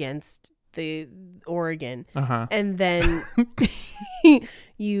protect against the Oregon. And then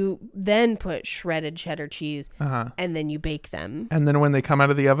you then put shredded cheddar cheese, and then you bake them. And then when they come out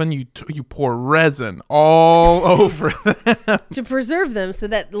of the oven, you pour resin all over them to preserve them, so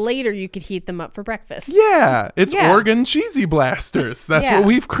that later you could heat them up for breakfast. Yeah, it's Oregon cheesy blasters. That's what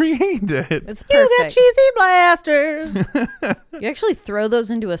we've created. It's perfect. You got cheesy blasters. You actually throw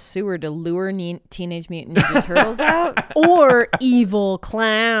those into a sewer to lure Teenage Mutant Ninja Turtles out, or evil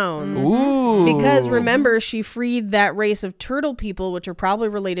clowns. Ooh. Because remember, she freed that race of turtle people, which are probably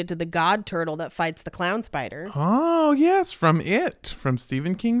related to the god turtle that fights the clown spider. Oh, yes, from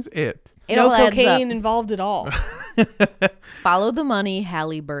Stephen King's It. No cocaine involved at all. Follow the money,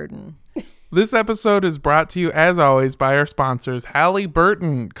 Halliburton. This episode is brought to you, as always, by our sponsors,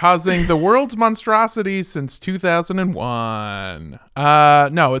 Halliburton, causing the world's monstrosities since 2001.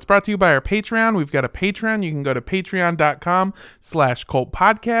 No, it's brought to you by our Patreon. We've got a Patreon. You can go to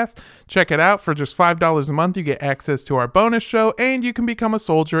patreon.com/cultpodcast. Check it out. For just $5 a month, you get access to our bonus show, and you can become a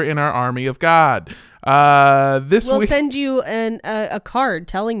soldier in our army of God. We'll send you a card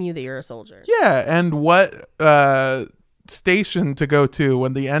telling you that you're a soldier. Yeah, and what station to go to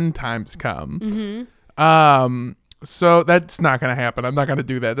when the end times come. So that's not gonna happen. I'm not gonna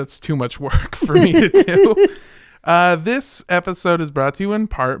do that. That's too much work for me to do. This episode is brought to you in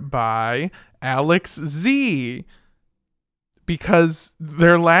part by Alex Z. because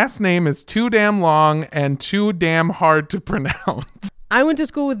their last name is too damn long and too damn hard to pronounce. I went to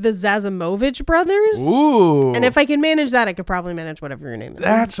school with the Zazimovich brothers. Ooh. And if I can manage that, I could probably manage whatever your name is.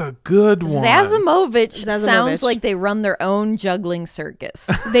 That's a good one. Zazimovich Zazimovich. sounds like they run their own juggling circus.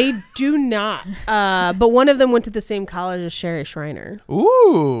 They do not. But one of them went to the same college as Sherry Shriner.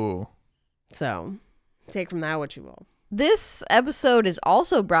 Ooh. So take from that what you will. This episode is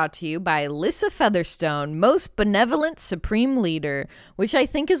also brought to you by Lissa Featherstone, Most Benevolent Supreme Leader, which I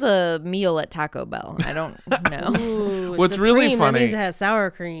think is a meal at Taco Bell. I don't know. Ooh, What's really Supreme, funny- That means it has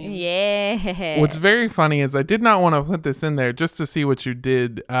sour cream. Yeah. What's very funny is I did not want to put this in there just to see what you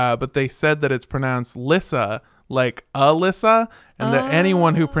did, but they said that it's pronounced Lissa, like Alyssa, and that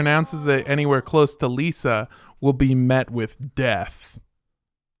anyone who pronounces it anywhere close to Lisa will be met with death.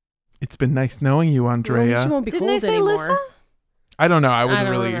 It's been nice knowing you, Well, Andrea. she won't be Didn't cold I say anymore. Lissa? I don't know. I wasn't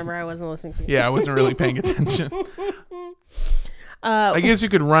don't really. remember. I wasn't listening to you. Yeah, I wasn't really paying attention. I guess you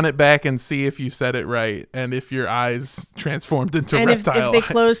could run it back and see if you said it right, and if your eyes transformed into and if reptile they eyes.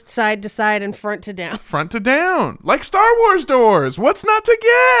 closed side to side and front to down. Front to down, like Star Wars doors. What's not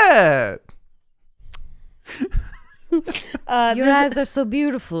to get? Your eyes are so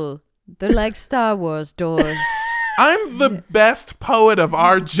beautiful. They're like Star Wars doors. I'm the best poet of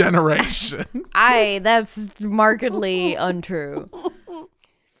our generation. That's markedly untrue.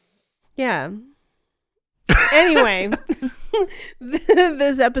 Yeah. Anyway,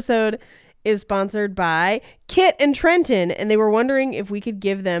 this episode is sponsored by Kit and Trenton, and they were wondering if we could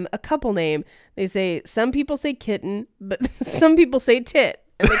give them a couple name. They say some people say kitten, but some people say tit,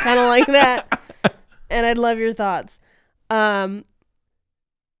 and they kind of like that. And I'd love your thoughts.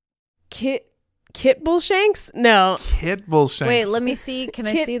 Kit Bullshanks? No. Kit Bullshanks. Wait, let me see. Can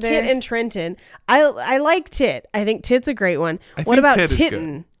I Kit, see there? Kit and Trenton. I like Tit. I think Tit's a great one. I What think about Tit is good.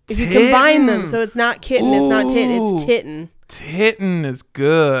 Titten? If you combine them, Titten. so it's not kitten, it's not tit, it's Ooh. titten. Titten is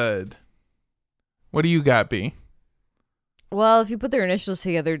good. What do you got, B? Well, if you put their initials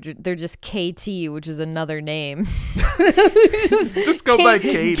together, they're just KT, which is another name. Just go by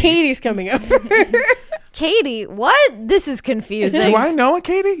Katie. Katie's coming over. Katie, what? This is confusing. Do I know a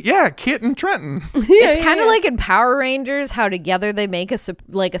Katie? Yeah, Kit and Trenton. It's kind of like in Power Rangers, how together they make a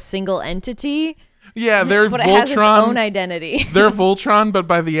single entity, Yeah, they're but it has its own Voltron. identity. They're Voltron, but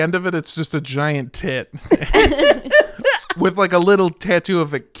by the end of it, it's just a giant tit. With like a little tattoo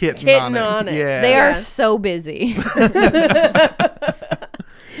of a kitten, Kitten on on it. Yeah. They Yeah. are so busy.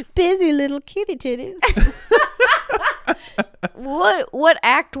 busy little kitty titties. What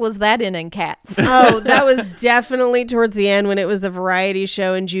act was that in Cats? Oh, that was definitely towards the end when it was a variety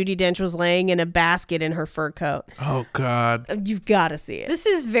show and Judi Dench was laying in a basket in her fur coat. Oh, God. You've got to see it. This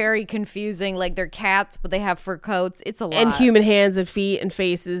is very confusing. Like they're cats, but they have fur coats. It's a lot. And human hands and feet and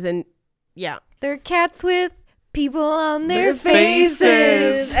faces and yeah. They're cats with people on their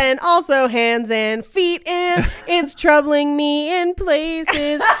faces. And also hands and feet, and it's troubling me in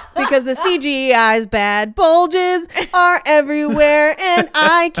places because the CGI's bad. Bulges are everywhere and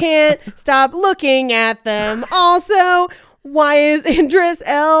I can't stop looking at them. Also, why is Idris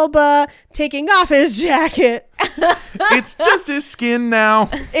Elba taking off his jacket? It's just his skin now.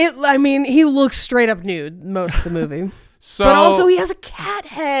 I mean, he looks straight up nude most of the movie. So But also he has a cat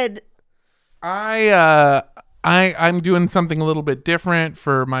head. I'm doing something a little bit different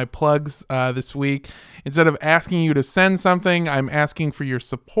for my plugs this week. Instead of asking you to send something, I'm asking for your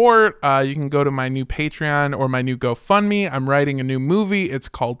support. You can go to my new Patreon or my new GoFundMe. I'm writing a new movie. It's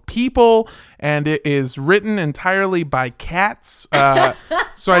called People, and it is written entirely by cats.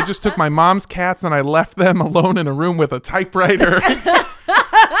 So I just took my mom's cats and I left them alone in a room with a typewriter.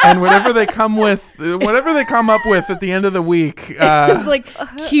 And whatever they come up with at the end of the week, It's like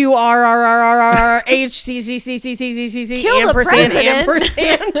QRRRRHCCCCCCC Kill the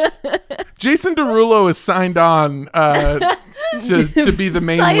president. Jason Derulo is signed on to be the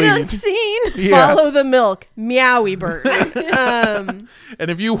main Sight lead. unseen. Yeah. Follow the milk, Meowie Bird. And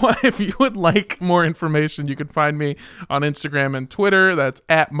if you would like more information, you can find me on Instagram and Twitter. That's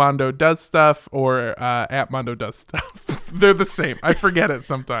 @MondoDoesStuff or @MondoDoesStuff. They're the same. I forget it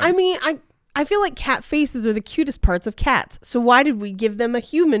sometimes. I mean, I feel like cat faces are the cutest parts of cats. So why did we give them a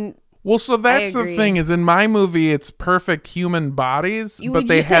human? Well, so that's the agree. thing is in my movie, it's perfect human bodies, but Would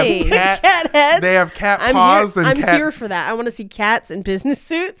they you have say- cat. Cat heads? They have cat I'm paws here, and I'm cat. here for that. I want to see cats in business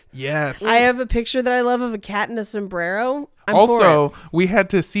suits. Yes. I have a picture that I love of a cat in a sombrero. I'm for Also, we had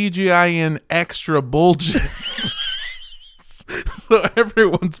to CGI in extra bulges. So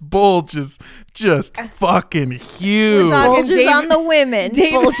everyone's bulge is just fucking huge. talking- Bulges David- on the women.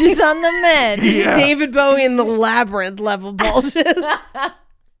 David- Bulges on the men. it. Yeah. David Bowie in the labyrinth level bulges.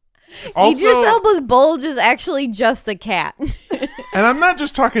 Also, Idris Elba's bulge is actually just a cat. and I'm not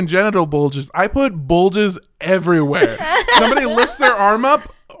just talking genital bulges. I put bulges everywhere. Somebody lifts their arm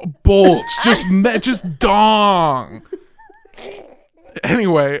up, bulge, just dong.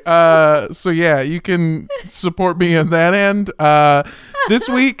 Anyway, so yeah, you can support me on that end. This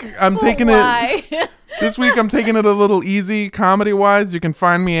week I'm taking Why? This week I'm taking it a little easy comedy wise. You can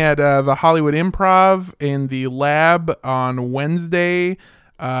find me at the Hollywood Improv in the Lab on Wednesday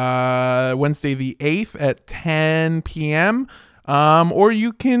the 8th at 10 p.m. Or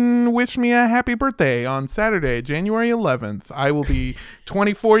you can wish me a happy birthday on Saturday, January 11th. I will be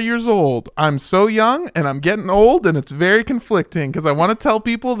 24 years old. I'm so young and I'm getting old, and it's very conflicting because I want to tell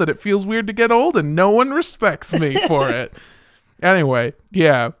people that it feels weird to get old and no one respects me for it. Anyway,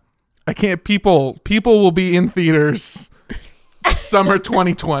 yeah, I can't. People will be in theaters summer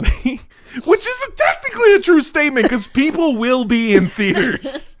 2020, which is technically a true statement because people will be in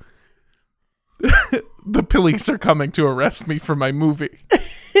theaters. The police are coming to arrest me for my movie.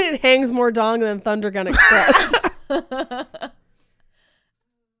 It hangs more dong than Thundergun Express.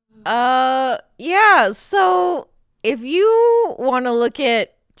 Yeah, so if you want to look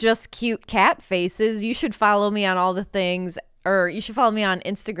at just cute cat faces, you should follow me on all the things, or you should follow me on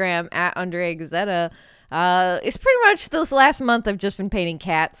Instagram at Andrea Gazzetta. It's pretty much this last month I've just been painting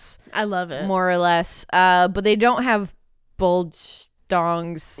cats, I love it. more or less. But they don't have bulge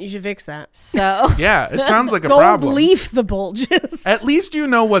dongs. You should fix that. So Yeah, it sounds like a Gold problem. leaf the bulges. At least you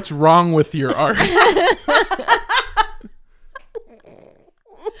know what's wrong with your art.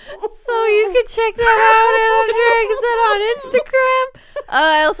 So you can check that out at Andrea Gazzetta on Instagram.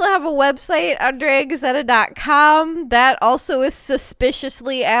 I also have a website, AndreaGazzetta.com. That also is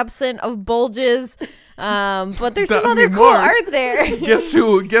suspiciously absent of bulges. But there's some Not other cool anymore. art there. Guess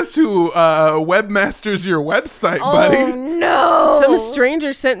who webmasters your website, Oh buddy? no. Some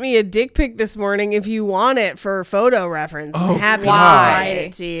stranger sent me a dick pic this morning. If you want it for photo reference, I'm happy to Why? provide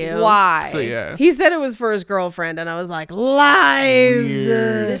it to you. Why? So yeah. He said it was for his girlfriend, and I was like, lies.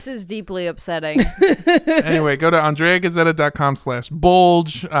 Weird. This is deeply upsetting. Anyway, go to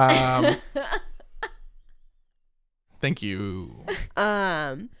AndreaGazzetta.com/bulge. Thank you.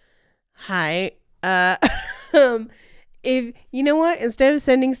 Hi. If you know what, instead of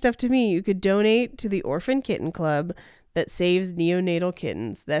sending stuff to me, you could donate to the Orphan Kitten Club that saves neonatal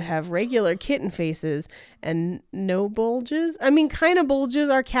kittens that have regular kitten faces and no bulges. I mean, kind of bulges.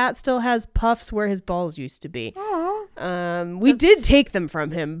 Our cat still has puffs where his balls used to be. We did take them from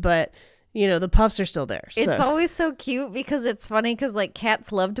him, but you know, the puffs are still there. It's so. always so cute because it's funny because like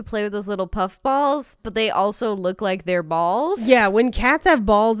cats love to play with those little puff balls, but they also look like they're balls. Yeah, when cats have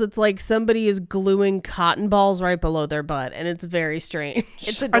balls, it's like somebody is gluing cotton balls right below their butt, and it's very strange.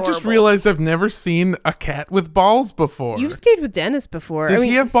 It's I adorable. just realized I've never seen a cat with balls before. You've stayed with Dennis before. Does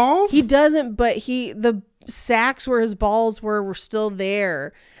he have balls? He doesn't, but the sacks where his balls were still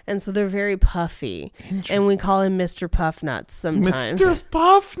there, and so they're very puffy. And we call him Mr. Puff Nuts sometimes. Mr.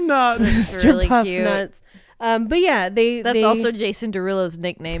 Puff Nuts. Mr. really Puff cute. Nuts. But yeah, That's also Jason Derulo's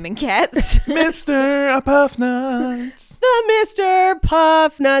nickname in cats. Mr. Puff Nuts. the Mr.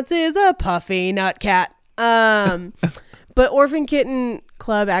 Puff Nuts is a puffy nut cat. But Orphan Kitten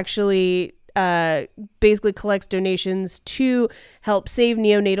Club actually basically collects donations to help save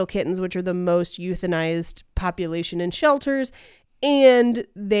neonatal kittens, which are the most euthanized population in shelters. And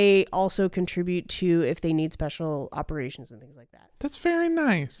they also contribute to if they need special operations and things like that. That's very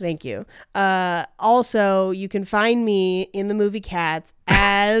nice. Thank you. Also, you can find me in the movie Cats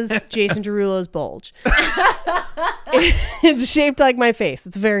as Jason Derulo's bulge. It's shaped like my face.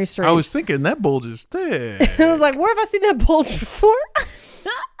 It's very strange. I was thinking that bulge is thick. I was like, where have I seen that bulge before?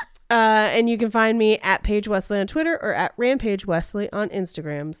 And you can find me at Paige Wesley on Twitter or at Rampage Wesley on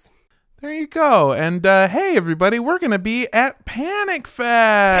Instagrams. There you go. And hey, everybody, we're going to be at Panic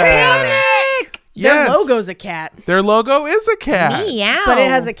Fest. Panic! Yes. Their logo's a cat, Their logo is a cat. Meow. but it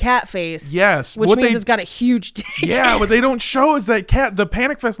has a cat face. Yes. Which What means they- it's got a huge dick. Yeah, what they don't show is that cat. The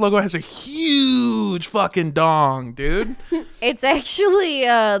Panic Fest logo has a huge fucking dong, dude. It's actually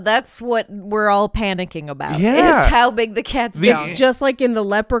that's what we're all panicking about. Yeah. Is how big the cat's The- dong. It's just like in the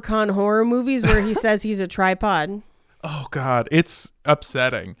Leprechaun horror movies where he says he's a tripod. Oh God, it's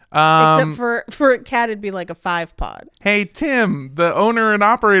upsetting. Except for a cat, it'd be like a 5-pod. Hey Tim, the owner and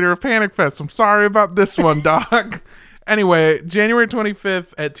operator of Panic Fest. I'm sorry about this one, dog. Anyway, January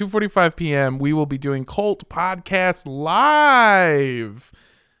 25th at 2:45 p.m. we will be doing Cult Podcast Live.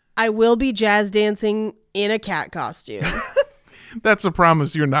 I will be jazz dancing in a cat costume. That's a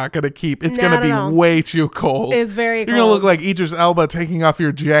promise you're not going to keep. It's Not going to at all. be way too cold. It's very You're going to look cold. like Idris Elba taking off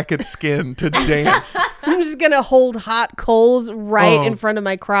your jacket skin to dance. I'm just gonna hold hot coals right Oh. in front of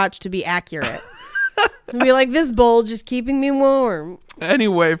my crotch to be accurate. And be like, this bowl just keeping me warm.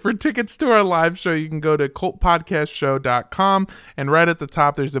 Anyway, for tickets to our live show, you can go to cultpodcastshow.com, and right at the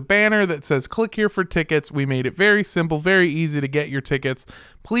top there's a banner that says click here for tickets. We made it very simple, very easy to get your tickets.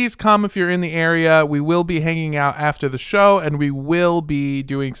 Please come if you're in the area. We will be hanging out after the show, and we will be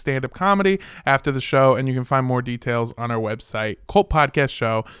doing stand-up comedy after the show, and you can find more details on our website,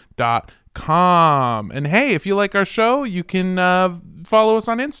 cultpodcastshow.com. And hey, if you like our show, you can follow us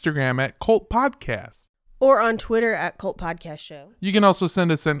on Instagram at Cult Podcast. Or on Twitter at Cult Podcast Show. You can also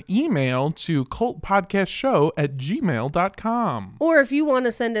send us an email to cultpodcastshow@gmail.com. Or if you want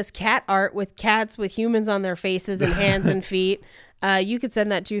to send us cat art with cats with humans on their faces and hands and feet, you could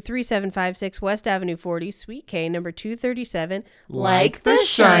send that to 3756 West Avenue 40, Suite K, number 237, Like The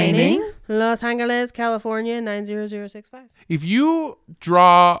Shining. Los Angeles, California, 90065. If you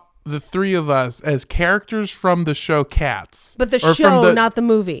draw the three of us as characters from the show Cats. But the or from show, not the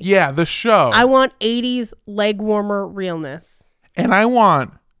movie. Yeah, the show. I want 80s leg warmer realness. And I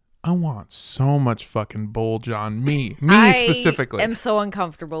want so much fucking bulge on me. Specifically. I am so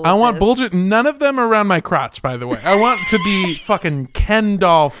uncomfortable with I want this. bulge. None of them around my crotch, by the way. I want to be fucking Ken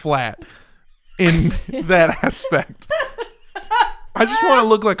doll flat in that aspect. I just want to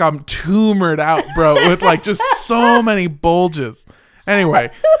look like I'm tumored out, bro, with like just so many bulges. Anyway,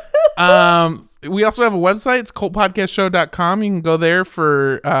 we also have a website. It's cultpodcastshow.com. You can go there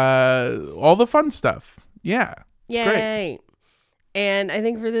for all the fun stuff. Yeah. It's Yay. great. And I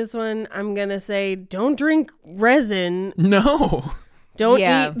think for this one, I'm going to say don't drink resin. No. Don't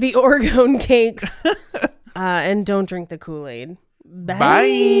Yeah. eat the Orgone cakes. And don't drink the Kool-Aid. Bye.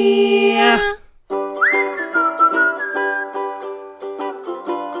 Bye.